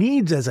your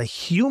needs as a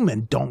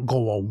human don't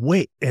go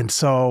away. And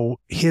so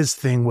his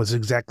thing was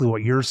exactly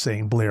what you're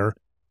saying, Blair.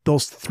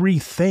 Those 3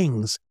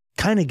 things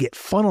kind of get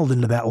funneled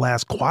into that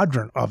last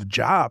quadrant of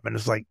job. And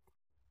it's like,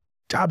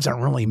 jobs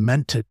aren't really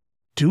meant to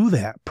do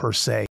that per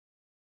se.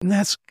 And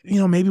that's,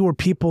 maybe where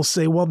people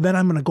say, well, then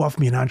I'm going to go off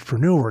and be an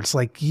entrepreneur. It's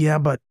like, yeah,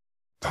 but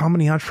how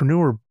many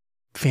entrepreneur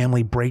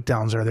family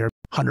breakdowns are there?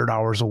 100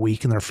 hours a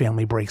week and their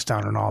family breaks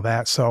down and all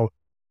that. So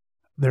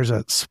there's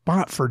a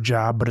spot for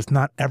job, but it's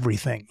not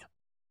everything.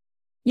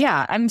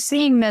 Yeah, I'm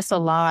seeing this a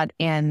lot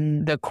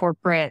in the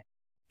corporate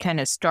kind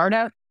of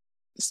startup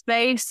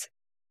space,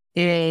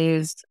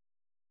 is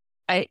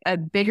a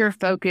bigger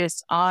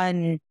focus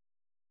on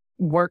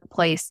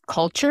workplace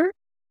culture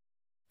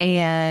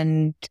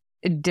and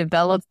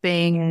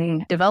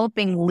developing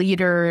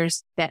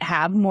leaders that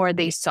have more of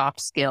these soft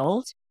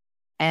skills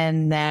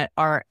and that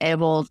are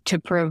able to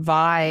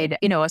provide,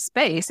 a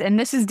space. And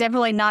this is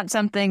definitely not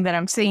something that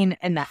I'm seeing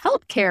in the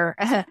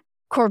healthcare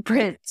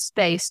corporate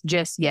space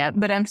just yet,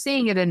 but I'm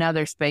seeing it in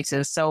other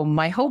spaces. So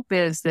my hope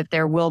is that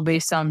there will be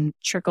some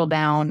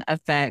trickle-down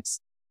effects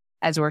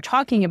as we're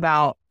talking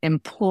about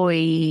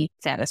employee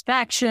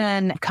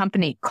satisfaction,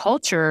 company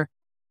culture.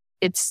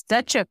 It's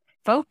such a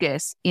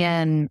focus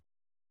in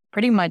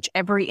pretty much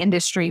every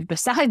industry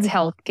besides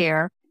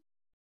healthcare.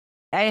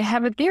 I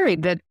have a theory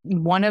that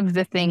one of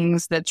the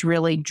things that's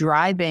really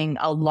driving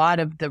a lot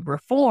of the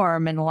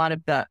reform and a lot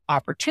of the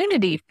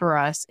opportunity for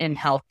us in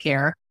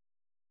healthcare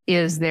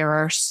is there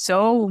are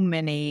so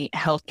many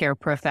healthcare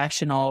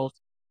professionals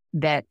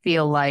that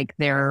feel like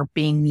they're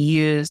being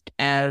used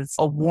as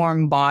a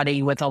warm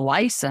body with a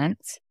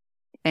license,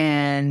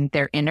 and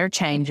they're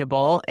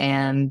interchangeable,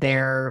 and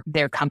their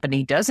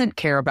company doesn't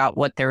care about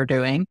what they're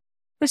doing.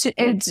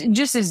 It's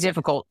just as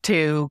difficult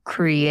to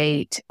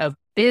create a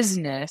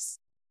business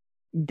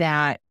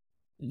that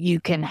you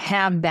can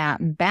have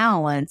that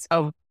balance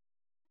of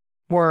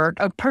work,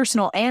 of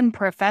personal and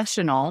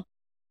professional,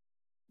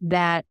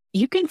 that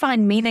you can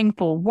find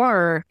meaningful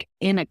work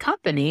in a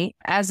company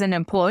as an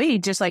employee,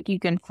 just like you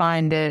can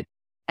find it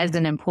as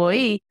an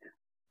employee.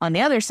 On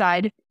the other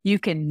side, you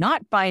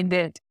cannot find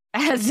it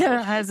as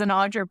an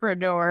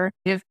entrepreneur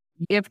if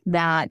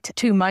that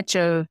too much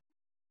of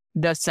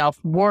the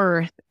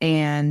self-worth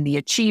and the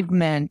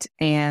achievement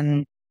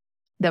and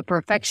the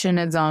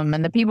perfectionism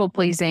and the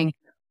people-pleasing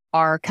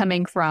are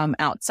coming from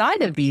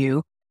outside of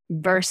you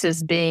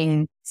versus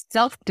being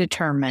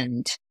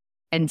self-determined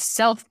and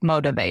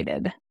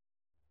self-motivated.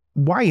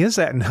 Why is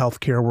that in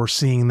healthcare we're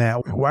seeing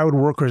that? Why would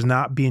workers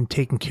not being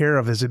taken care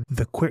of? Is it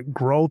the quick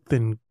growth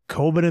and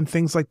COVID and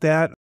things like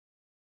that?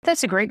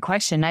 That's a great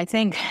question. I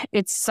think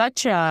it's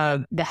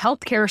the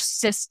healthcare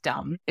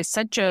system is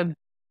such a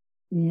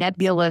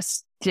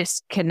nebulous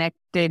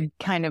disconnected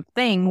kind of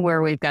thing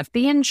where we've got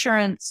the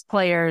insurance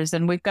players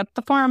and we've got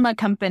the pharma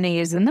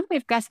companies, and then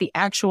we've got the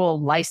actual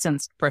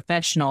licensed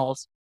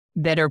professionals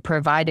that are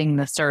providing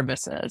the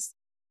services.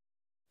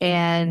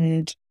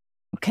 And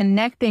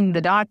connecting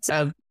the dots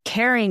of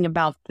caring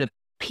about the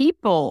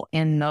people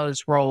in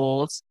those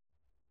roles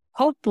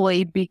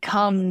hopefully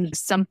becomes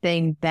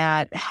something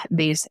that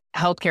these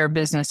healthcare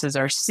businesses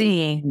are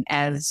seeing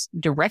as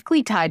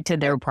directly tied to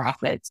their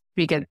profits.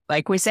 Because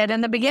like we said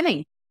in the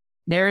beginning,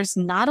 there's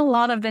not a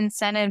lot of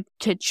incentive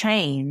to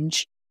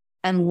change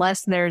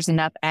unless there's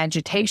enough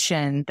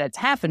agitation that's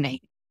happening.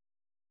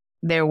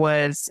 There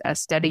was a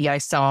study I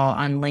saw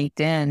on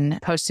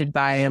LinkedIn posted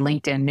by a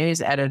LinkedIn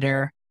news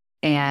editor,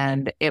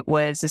 and it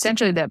was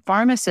essentially that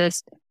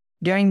pharmacists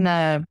during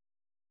the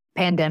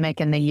pandemic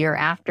and the year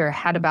after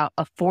had about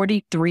a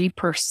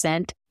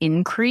 43%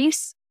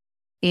 increase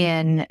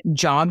in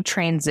job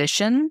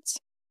transitions.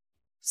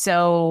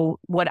 So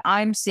what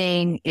I'm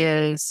seeing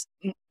is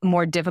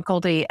more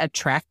difficulty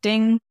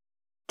attracting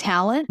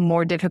talent,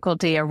 more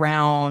difficulty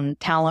around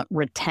talent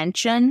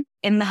retention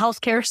in the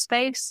healthcare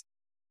space.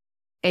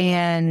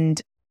 And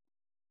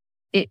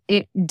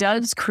it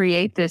does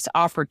create this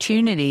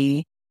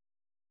opportunity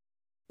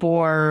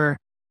for,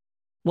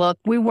 well, if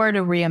we were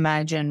to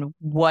reimagine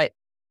what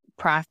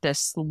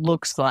practice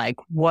looks like,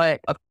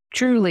 what a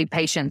truly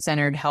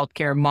patient-centered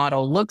healthcare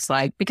model looks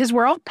like, because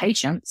we're all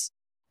patients.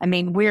 I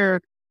mean,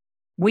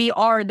 we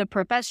are the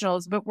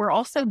professionals, but we're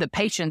also the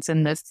patients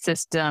in this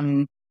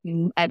system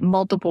at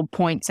multiple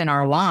points in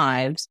our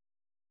lives.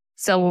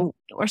 So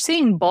we're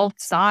seeing both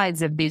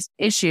sides of these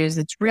issues.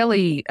 It's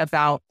really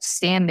about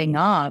standing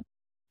up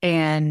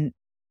and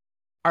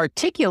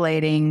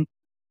articulating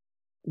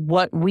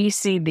what we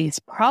see these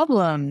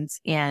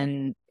problems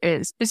in,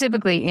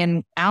 specifically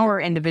in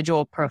our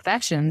individual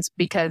professions,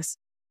 because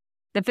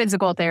the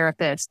physical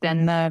therapist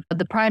and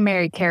the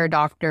primary care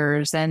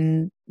doctors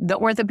and the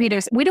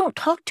orthopedists, we don't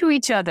talk to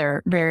each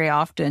other very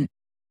often.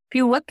 If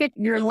you look at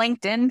your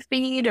LinkedIn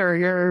feed or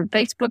your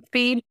Facebook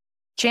feed,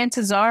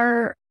 chances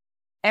are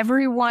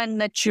everyone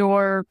that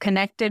you're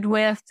connected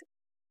with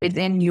is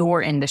in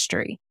your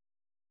industry.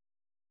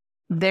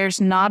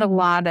 There's not a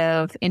lot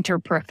of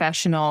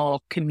interprofessional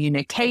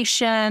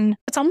communication.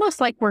 It's almost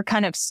like we're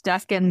kind of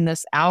stuck in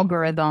this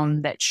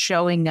algorithm that's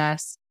showing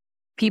us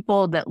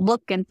people that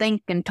look and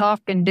think and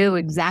talk and do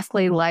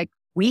exactly like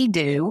we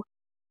do.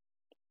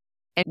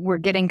 And we're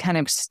getting kind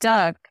of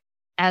stuck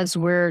as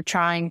we're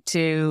trying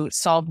to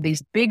solve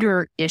these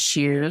bigger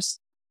issues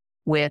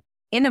with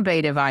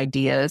innovative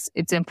ideas.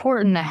 It's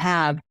important to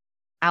have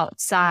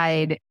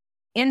outside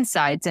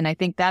insights. And I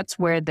think that's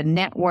where the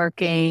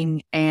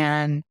networking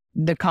and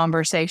the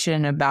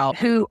conversation about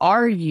who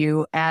are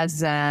you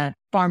as a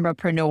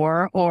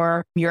pharmapreneur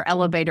or your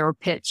elevator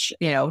pitch,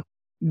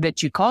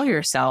 that you call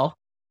yourself.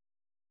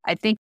 I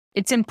think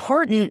it's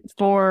important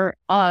for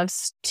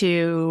us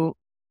to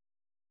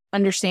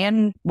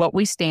understand what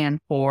we stand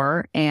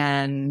for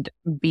and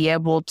be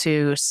able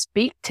to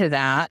speak to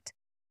that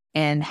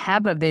and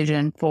have a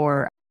vision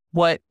for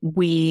what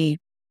we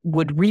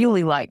would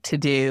really like to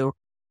do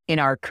in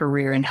our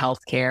career in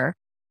healthcare.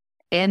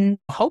 And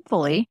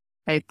hopefully,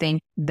 I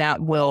think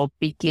that will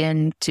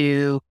begin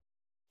to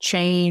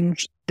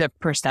change the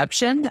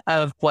perception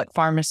of what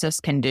pharmacists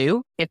can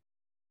do. If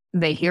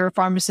they hear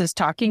pharmacists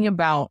talking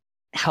about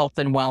health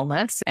and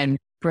wellness and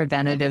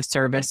preventative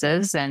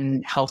services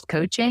and health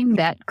coaching,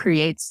 that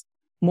creates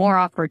more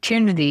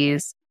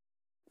opportunities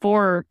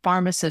for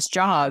pharmacist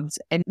jobs.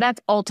 And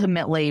that's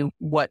ultimately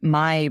what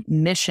my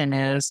mission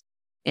is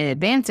in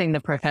advancing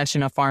the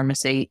profession of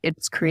pharmacy.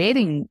 It's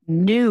creating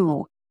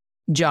new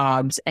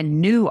jobs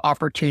and new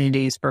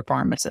opportunities for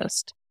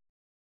pharmacists.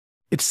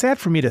 It's sad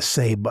for me to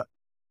say, but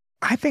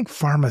I think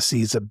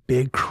pharmacy is a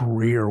big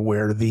career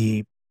where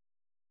the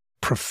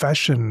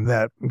profession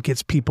that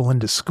gets people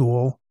into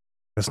school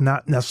is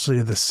not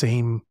necessarily the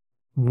same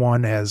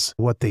one as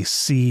what they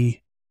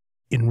see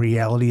in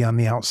reality on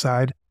the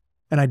outside.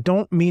 And I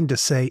don't mean to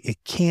say it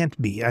can't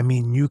be. I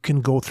mean, you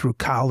can go through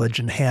college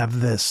and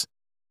have this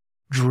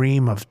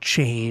dream of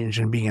change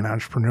and being an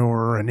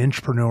entrepreneur and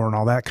intrapreneur and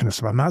all that kind of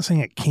stuff. I'm not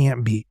saying it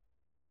can't be,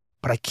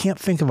 but I can't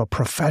think of a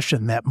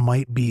profession that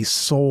might be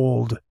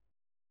sold.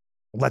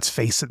 Let's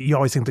face it, you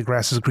always think the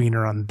grass is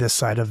greener on this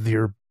side of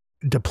your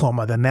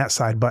diploma than that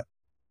side, but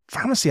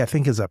pharmacy, I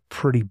think, is a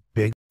pretty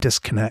big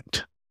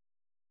disconnect.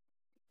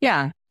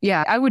 Yeah,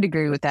 I would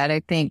agree with that. I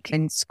think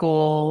in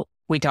school,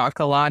 we talk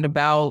a lot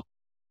about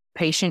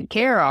patient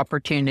care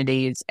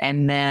opportunities,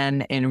 and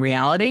then in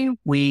reality,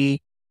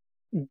 we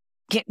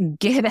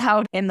get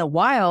out in the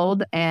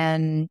wild,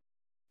 and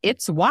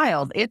it's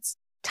wild. It's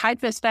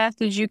type as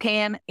fast as you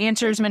can,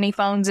 answer as many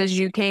phones as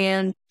you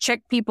can,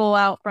 check people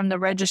out from the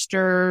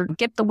register,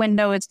 get the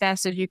window as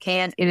fast as you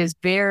can. It is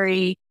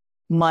very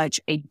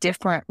much a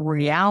different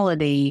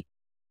reality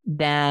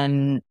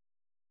than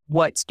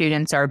what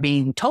students are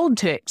being told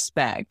to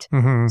expect.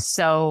 Mm-hmm.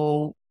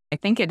 So I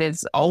think it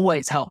is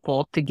always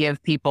helpful to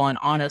give people an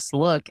honest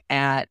look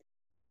at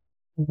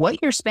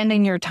what you're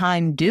spending your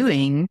time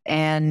doing.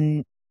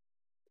 And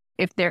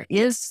if there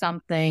is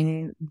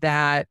something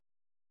that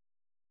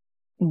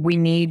we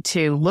need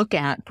to look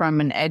at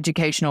from an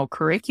educational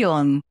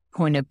curriculum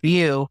point of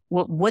view,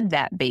 what would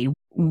that be?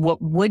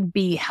 What would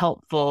be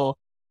helpful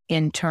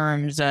in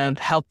terms of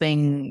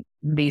helping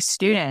these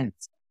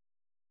students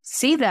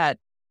see that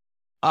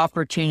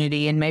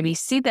opportunity and maybe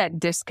see that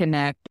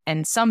disconnect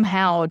and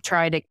somehow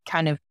try to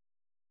kind of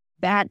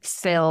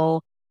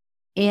backfill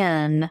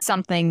in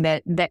something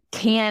that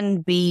can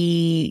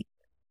be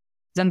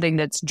something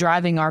that's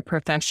driving our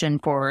profession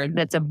forward,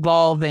 that's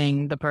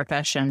evolving the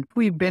profession.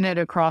 We've been at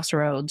a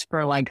crossroads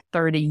for like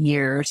 30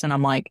 years, and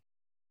I'm like,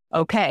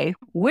 okay,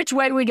 which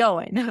way are we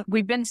going?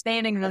 We've been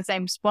standing in the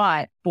same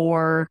spot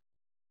for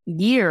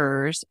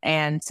years,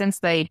 and since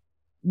they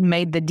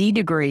made the D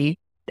degree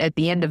at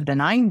the end of the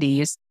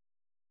 90s,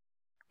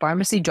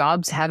 pharmacy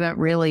jobs haven't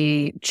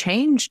really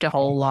changed a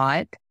whole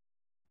lot.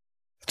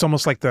 It's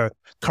almost like the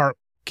cart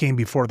came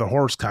before the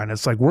horse kind.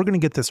 It's like, we're going to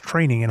get this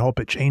training and hope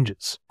it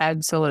changes.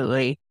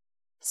 Absolutely.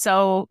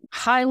 So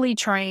highly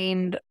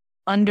trained,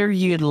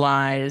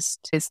 underutilized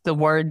is the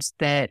words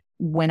that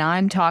when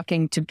I'm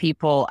talking to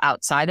people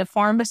outside of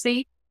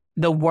pharmacy,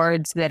 the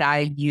words that I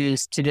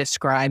use to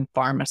describe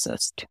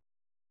pharmacist.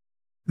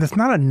 That's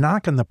not a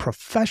knock on the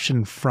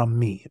profession from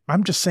me.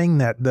 I'm just saying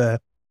that the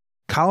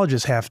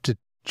colleges have to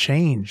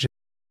change.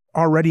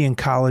 Already in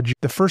college,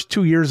 the first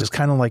 2 years is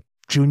kind of like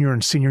junior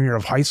and senior year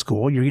of high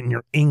school. You're getting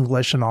your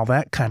English and all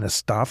that kind of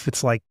stuff.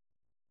 It's like,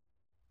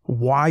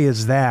 why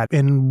is that?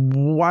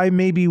 And why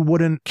maybe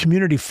wouldn't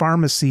community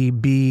pharmacy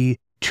be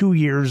 2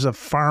 years of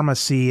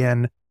pharmacy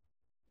and,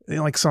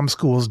 like some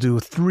schools do,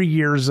 3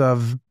 years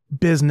of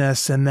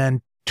business and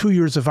then 2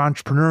 years of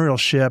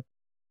entrepreneurship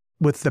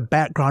with the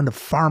background of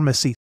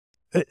pharmacy?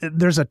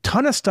 There's a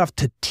ton of stuff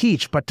to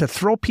teach, but to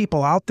throw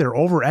people out there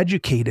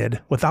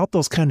overeducated without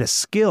those kind of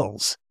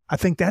skills, I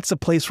think that's a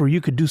place where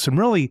you could do some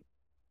really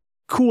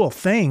cool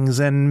things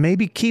and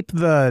maybe keep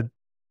the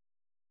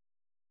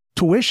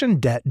tuition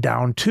debt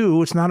down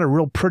too. It's not a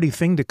real pretty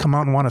thing to come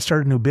out and want to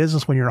start a new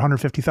business when you're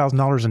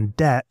 $150,000 in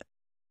debt.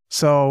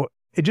 So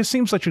it just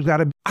seems like you've got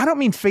to, I don't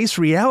mean face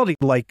reality,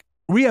 like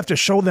we have to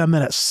show them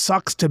that it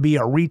sucks to be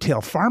a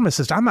retail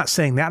pharmacist. I'm not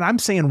saying that. I'm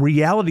saying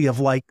reality of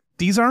like,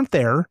 these aren't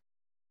there.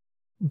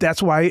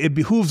 That's why it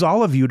behooves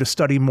all of you to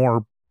study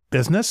more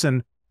business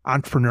and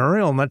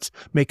entrepreneurial, and let's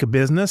make a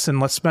business and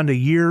let's spend a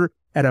year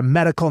at a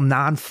medical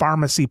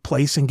non-pharmacy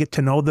place and get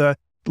to know the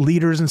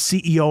leaders and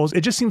CEOs.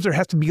 It just seems there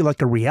has to be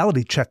like a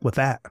reality check with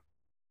that.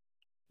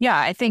 Yeah,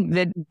 I think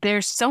that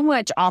there's so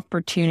much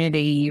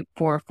opportunity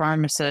for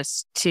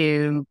pharmacists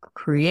to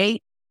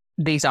create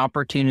these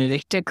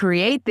opportunities, to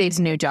create these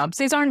new jobs.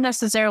 These aren't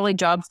necessarily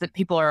jobs that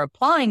people are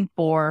applying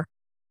for,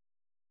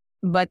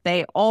 but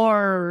they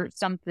are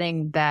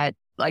something that,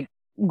 like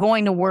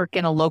going to work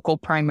in a local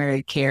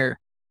primary care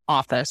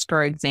office,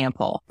 for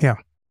example. Yeah.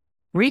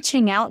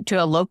 Reaching out to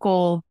a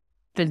local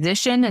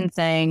physician and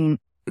saying,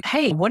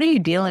 hey, what are you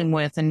dealing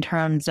with in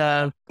terms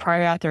of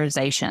prior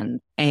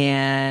authorization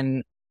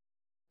and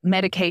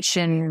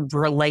medication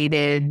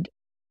related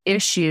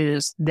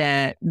issues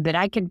that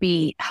I could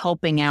be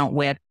helping out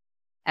with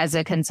as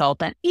a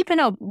consultant, even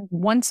a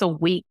once a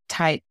week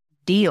type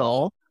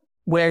deal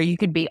where you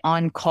could be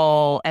on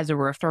call as a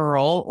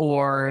referral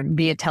or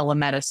via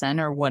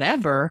telemedicine or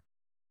whatever,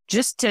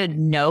 just to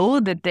know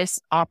that this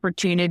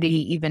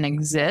opportunity even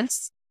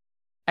exists.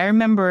 I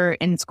remember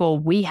in school,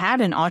 we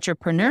had an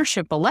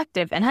entrepreneurship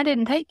elective and I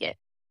didn't take it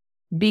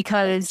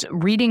because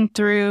reading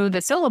through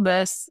the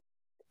syllabus,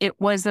 it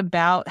was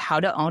about how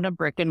to own a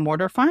brick and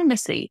mortar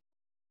pharmacy.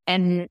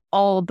 And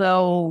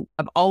although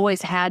I've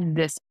always had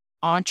this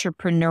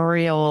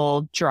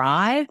entrepreneurial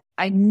drive,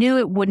 I knew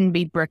it wouldn't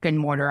be brick and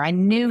mortar. I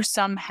knew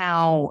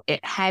somehow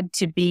it had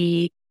to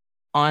be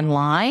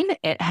online.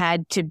 It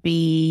had to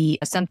be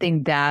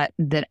something that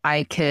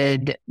I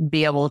could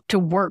be able to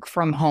work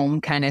from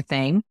home kind of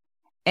thing.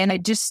 And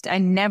I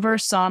never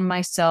saw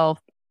myself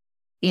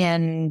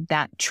in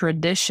that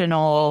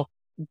traditional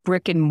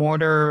brick and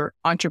mortar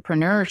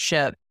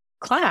entrepreneurship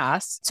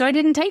class. So I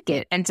didn't take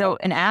it. And so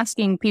in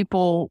asking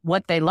people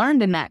what they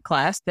learned in that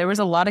class, there was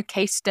a lot of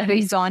case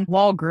studies on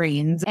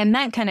Walgreens and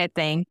that kind of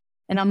thing.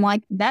 And I'm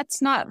like,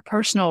 that's not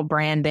personal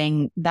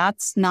branding.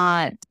 That's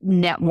not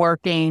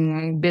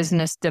networking,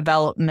 business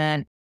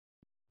development.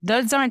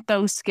 Those aren't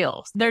those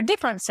skills. They're a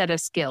different set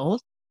of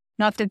skills.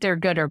 Not that they're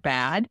good or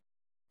bad,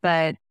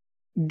 but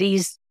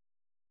these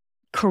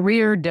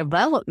career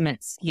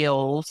development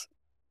skills,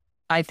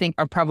 I think,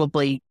 are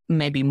probably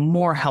maybe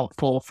more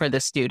helpful for the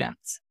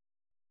students.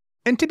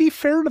 And to be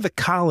fair to the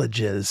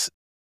colleges,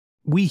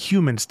 we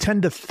humans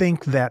tend to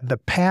think that the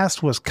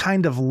past was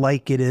kind of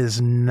like it is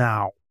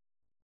now.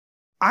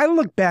 I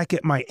look back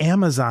at my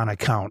Amazon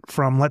account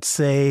from, let's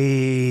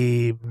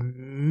say,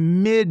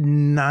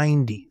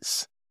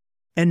 mid-90s,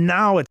 and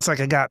now it's like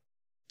I got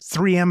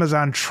 3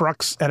 Amazon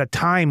trucks at a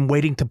time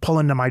waiting to pull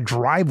into my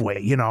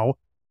driveway, you know?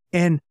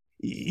 And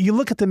you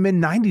look at the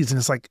mid-90s and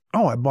it's like,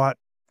 oh, I bought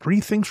 3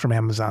 things from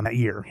Amazon that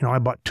year. You know, I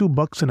bought 2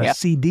 books and a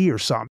CD or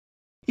something.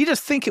 You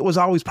just think it was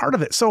always part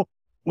of it. So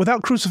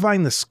without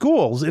crucifying the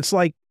schools, it's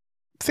like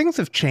things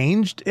have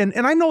changed, and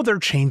I know they're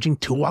changing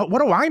too. What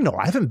do I know?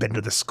 I haven't been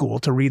to the school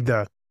to read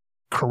the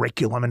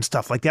curriculum and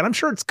stuff like that. I'm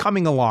sure it's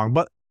coming along,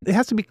 but it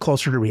has to be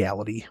closer to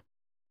reality.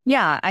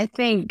 Yeah, I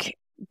think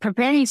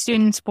preparing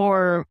students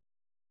for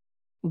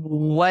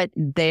what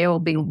they'll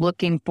be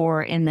looking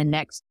for in the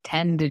next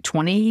 10 to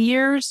 20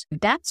 years,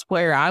 that's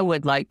where I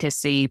would like to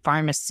see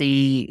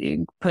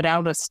pharmacy put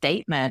out a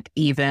statement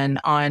even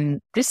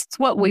on this is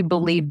what we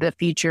believe the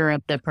future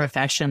of the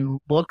profession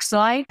looks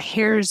like.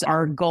 Here's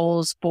our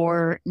goals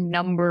for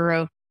number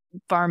of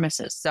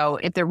pharmacists. So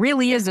if there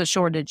really is a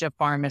shortage of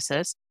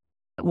pharmacists,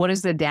 what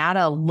does the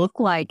data look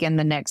like in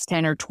the next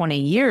 10 or 20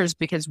 years?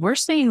 Because we're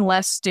seeing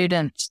less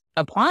students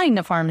applying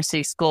to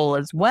pharmacy school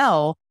as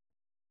well,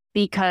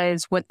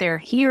 because what they're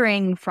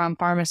hearing from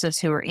pharmacists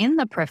who are in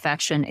the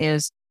profession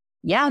is,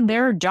 yeah,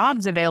 there are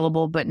jobs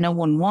available, but no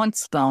one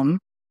wants them.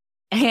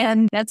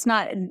 And that's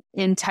not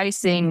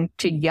enticing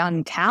to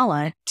young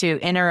talent to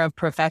enter a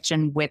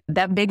profession with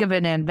that big of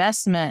an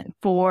investment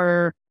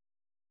for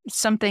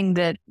something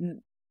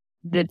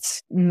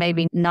that's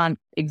maybe not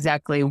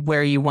exactly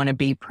where you want to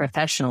be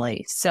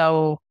professionally.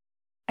 So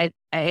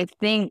I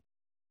think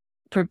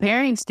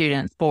preparing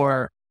students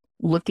for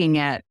looking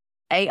at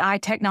AI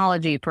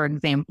technology, for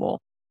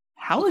example,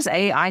 how is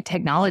AI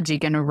technology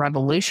going to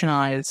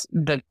revolutionize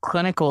the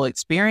clinical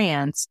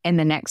experience in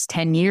the next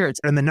 10 years?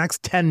 In the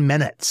next 10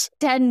 minutes.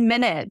 10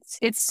 minutes.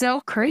 It's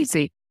so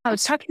crazy. I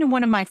was talking to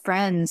one of my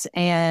friends,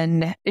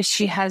 and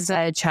she has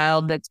a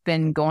child that's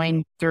been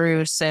going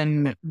through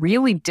some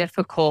really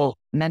difficult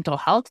mental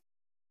health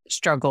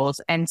struggles.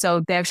 And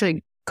so they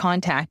actually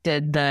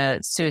contacted the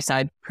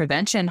suicide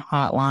prevention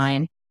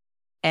hotline.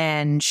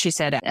 And she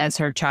said, as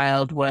her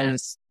child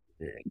was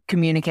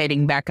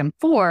communicating back and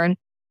forth,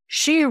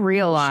 she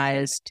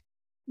realized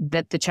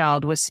that the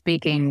child was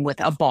speaking with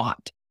a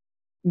bot.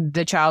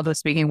 The child was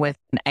speaking with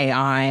an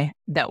AI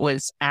that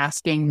was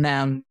asking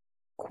them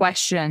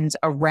questions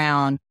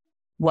around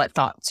what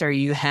thoughts are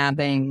you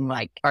having,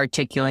 like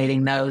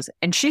articulating those.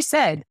 And she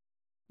said,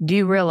 do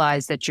you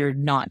realize that you're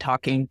not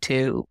talking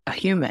to a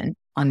human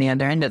on the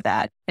other end of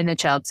that? And the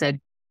child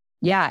said,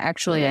 yeah,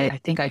 actually, I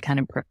think I kind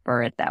of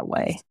prefer it that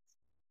way.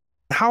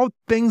 How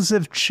things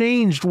have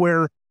changed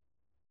where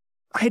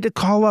I had to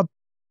call up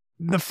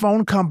the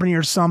phone company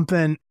or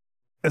something.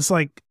 It's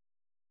like,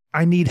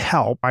 I need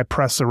help. I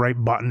press the right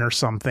button or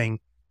something.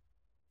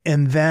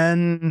 And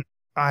then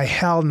I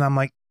held and I'm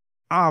like,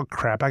 oh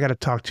crap, I got to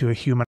talk to a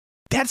human.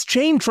 That's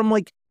changed from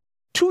like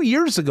 2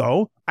 years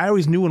ago. I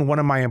always knew when one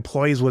of my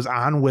employees was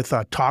on with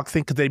a talk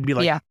thing, because they'd be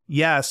like,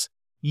 yes,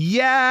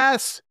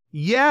 yes,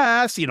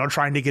 yes,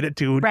 trying to get it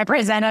to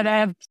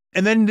representative.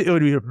 And then it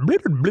would be,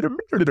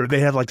 they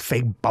have like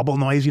fake bubble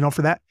noise,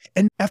 for that.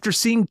 And after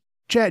seeing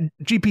Chat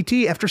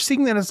GPT, after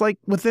seeing that, it's like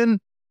within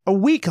a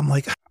week, I'm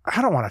like,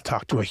 I don't want to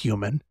talk to a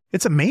human.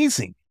 It's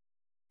amazing.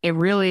 It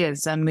really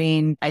is. I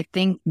mean, I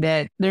think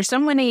that there's so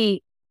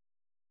many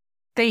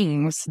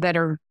things that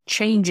are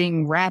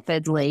changing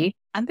rapidly.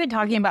 I've been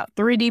talking about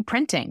 3D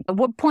printing. At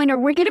what point are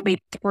we going to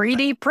be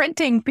 3D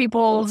printing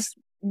people's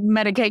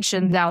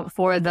medications out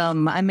for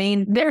them? I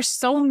mean, there's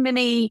so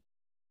many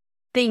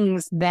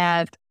things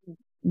that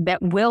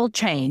will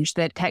change,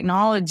 that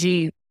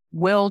technology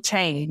will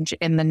change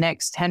in the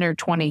next 10 or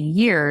 20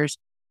 years.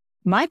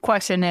 My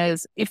question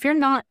is, if you're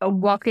not a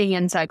walking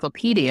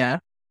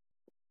encyclopedia,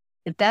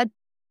 if that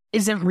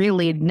isn't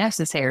really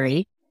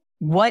necessary,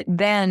 what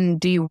then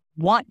do you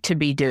want to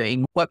be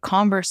doing? What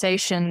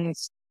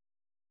conversations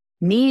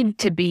need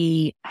to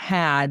be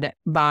had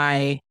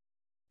by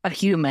a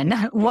human?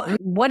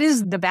 What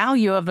is the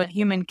value of a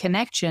human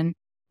connection?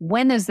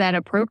 When is that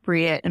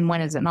appropriate and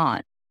when is it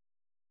not?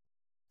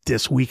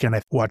 This weekend,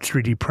 I watched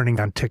 3D printing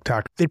on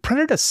TikTok. They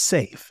printed a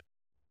safe,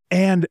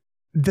 and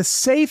the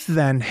safe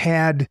then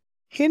had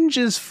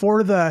hinges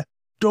for the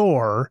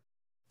door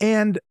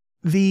and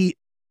the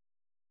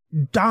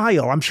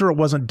dial. I'm sure it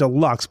wasn't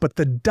deluxe, but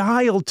the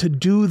dial to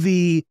do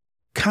the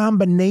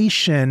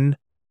combination,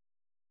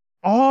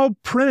 all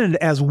printed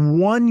as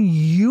one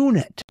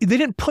unit. They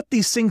didn't put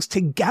these things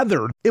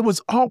together. It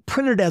was all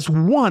printed as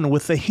one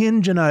with a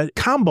hinge and a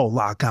combo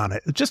lock on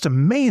it. It's just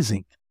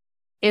amazing.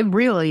 It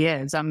really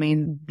is. I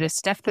mean, the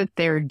stuff that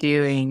they're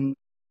doing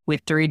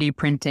with 3D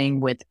printing,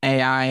 with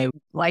AI,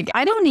 like,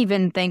 I don't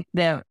even think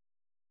that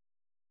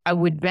I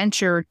would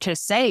venture to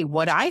say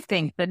what I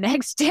think the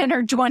next 10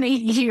 or 20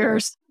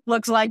 years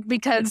looks like,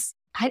 because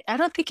I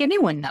don't think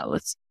anyone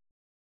knows.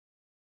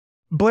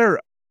 Blair,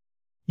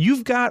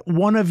 you've got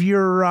one of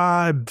your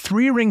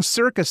three-ring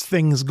circus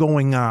things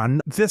going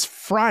on this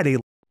Friday.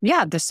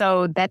 Yeah,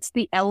 so that's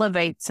the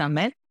Elevate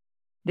Summit.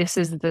 This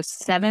is the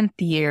 7th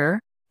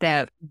year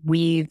that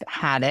we've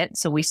had it.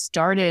 So we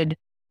started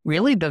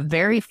really the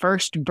very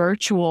first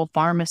virtual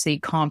pharmacy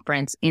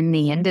conference in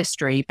the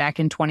industry back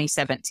in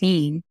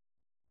 2017.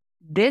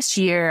 This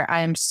year,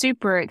 I'm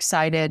super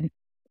excited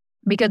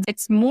because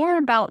it's more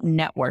about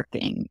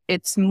networking.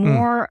 It's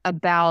more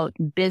about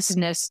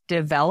business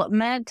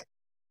development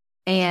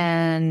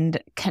and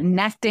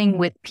connecting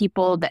with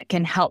people that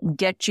can help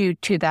get you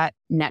to that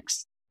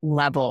next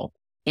level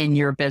in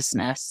your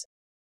business.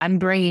 I'm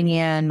bringing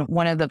in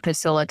one of the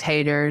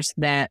facilitators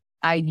that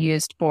I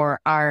used for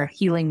our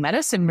healing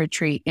medicine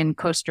retreat in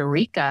Costa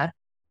Rica.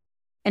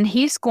 And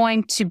he's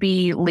going to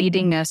be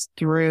leading us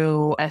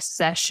through a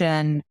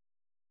session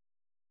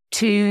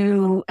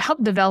to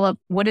help develop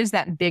what is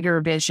that bigger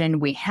vision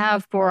we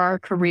have for our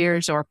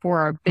careers or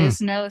for our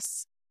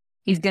business.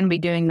 He's going to be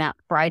doing that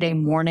Friday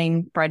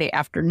morning, Friday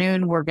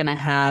afternoon. We're going to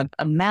have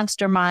a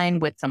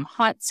mastermind with some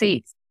hot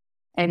seats.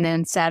 And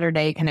then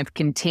Saturday, kind of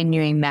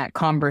continuing that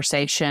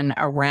conversation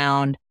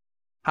around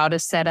how to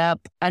set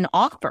up an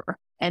offer.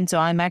 And so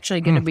I'm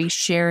actually going to be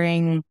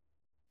sharing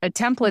a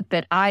template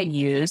that I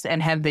use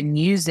and have been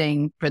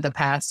using for the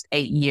past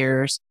 8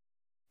 years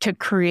to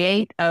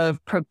create a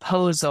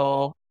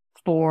proposal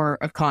for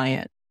a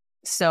client.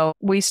 So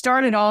we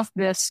started off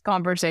this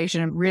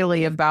conversation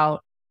really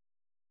about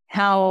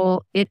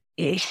how it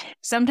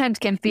sometimes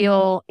can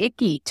feel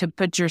icky to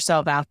put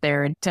yourself out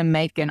there and to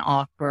make an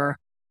offer.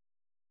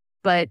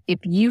 But if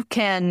you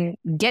can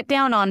get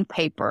down on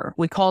paper,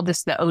 we call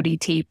this the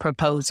ODT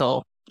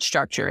proposal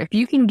structure. If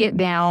you can get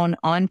down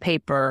on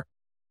paper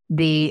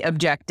the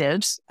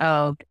objectives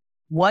of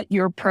what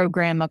your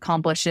program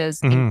accomplishes,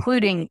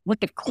 including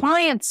what the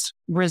client's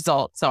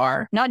results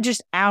are, not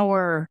just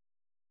our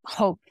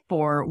hope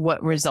for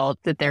what result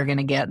that they're going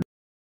to get.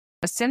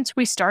 Since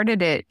we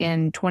started it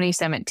in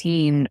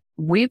 2017,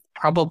 we've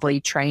probably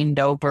trained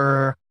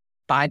over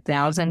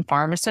 5,000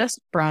 pharmacists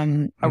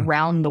from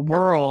around the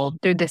world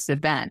through this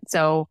event.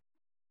 So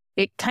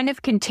it kind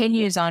of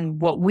continues on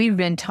what we've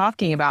been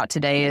talking about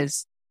today,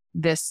 is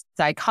this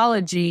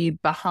psychology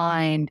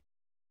behind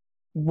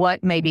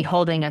what may be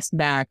holding us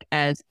back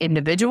as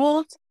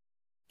individuals.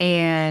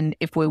 And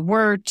if we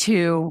were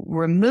to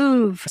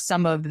remove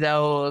some of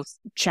those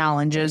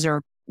challenges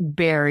or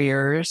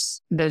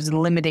barriers, those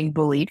limiting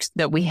beliefs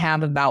that we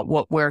have about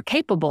what we're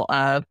capable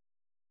of,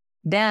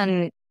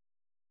 then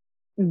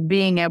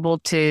being able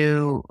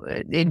to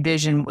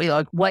envision,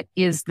 like, what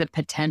is the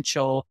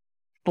potential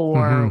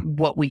for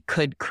what we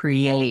could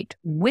create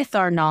with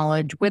our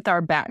knowledge, with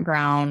our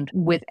background,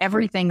 with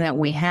everything that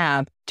we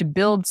have, to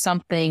build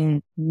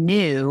something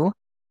new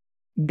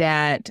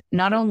that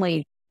not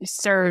only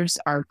serves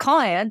our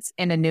clients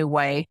in a new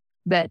way,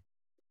 but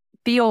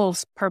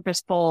feels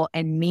purposeful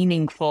and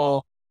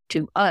meaningful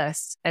to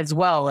us as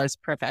well as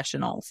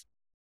professionals.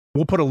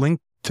 We'll put a link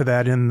to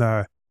that in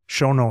the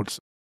show notes.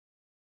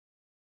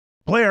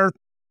 Blair,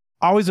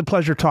 always a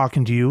pleasure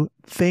talking to you.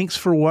 Thanks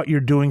for what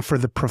you're doing for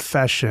the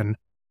profession.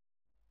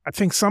 I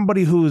think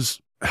somebody who's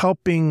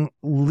helping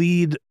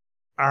lead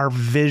our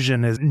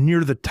vision is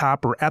near the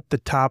top or at the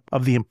top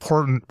of the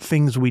important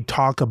things we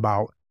talk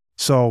about.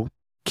 So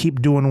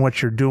keep doing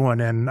what you're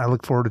doing, and I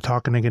look forward to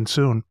talking again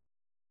soon.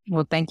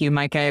 Well, thank you,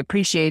 Mike. I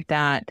appreciate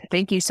that.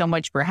 Thank you so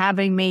much for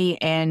having me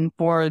and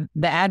for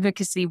the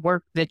advocacy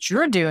work that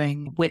you're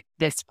doing with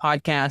this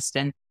podcast.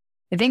 And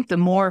I think the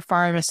more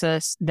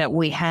pharmacists that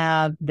we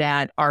have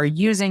that are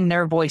using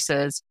their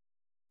voices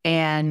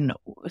and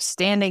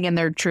standing in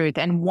their truth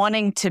and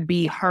wanting to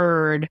be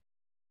heard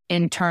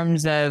in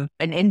terms of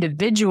an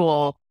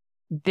individual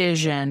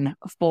vision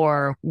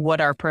for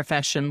what our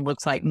profession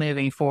looks like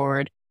moving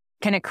forward,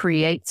 kind of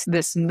creates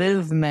this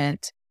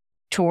movement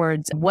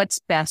towards what's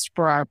best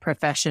for our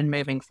profession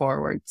moving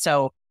forward.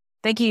 So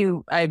thank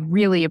you. I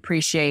really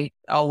appreciate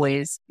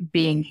always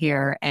being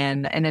here,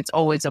 and it's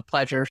always a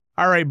pleasure.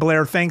 All right,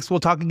 Blair, thanks. We'll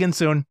talk again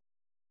soon.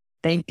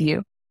 Thank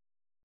you.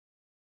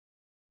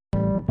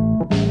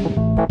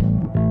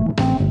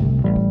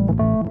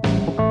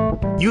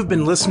 You've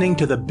been listening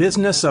to the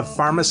Business of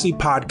Pharmacy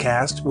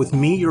podcast with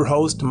me, your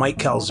host, Mike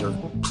Kelzer.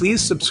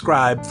 Please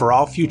subscribe for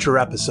all future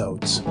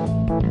episodes.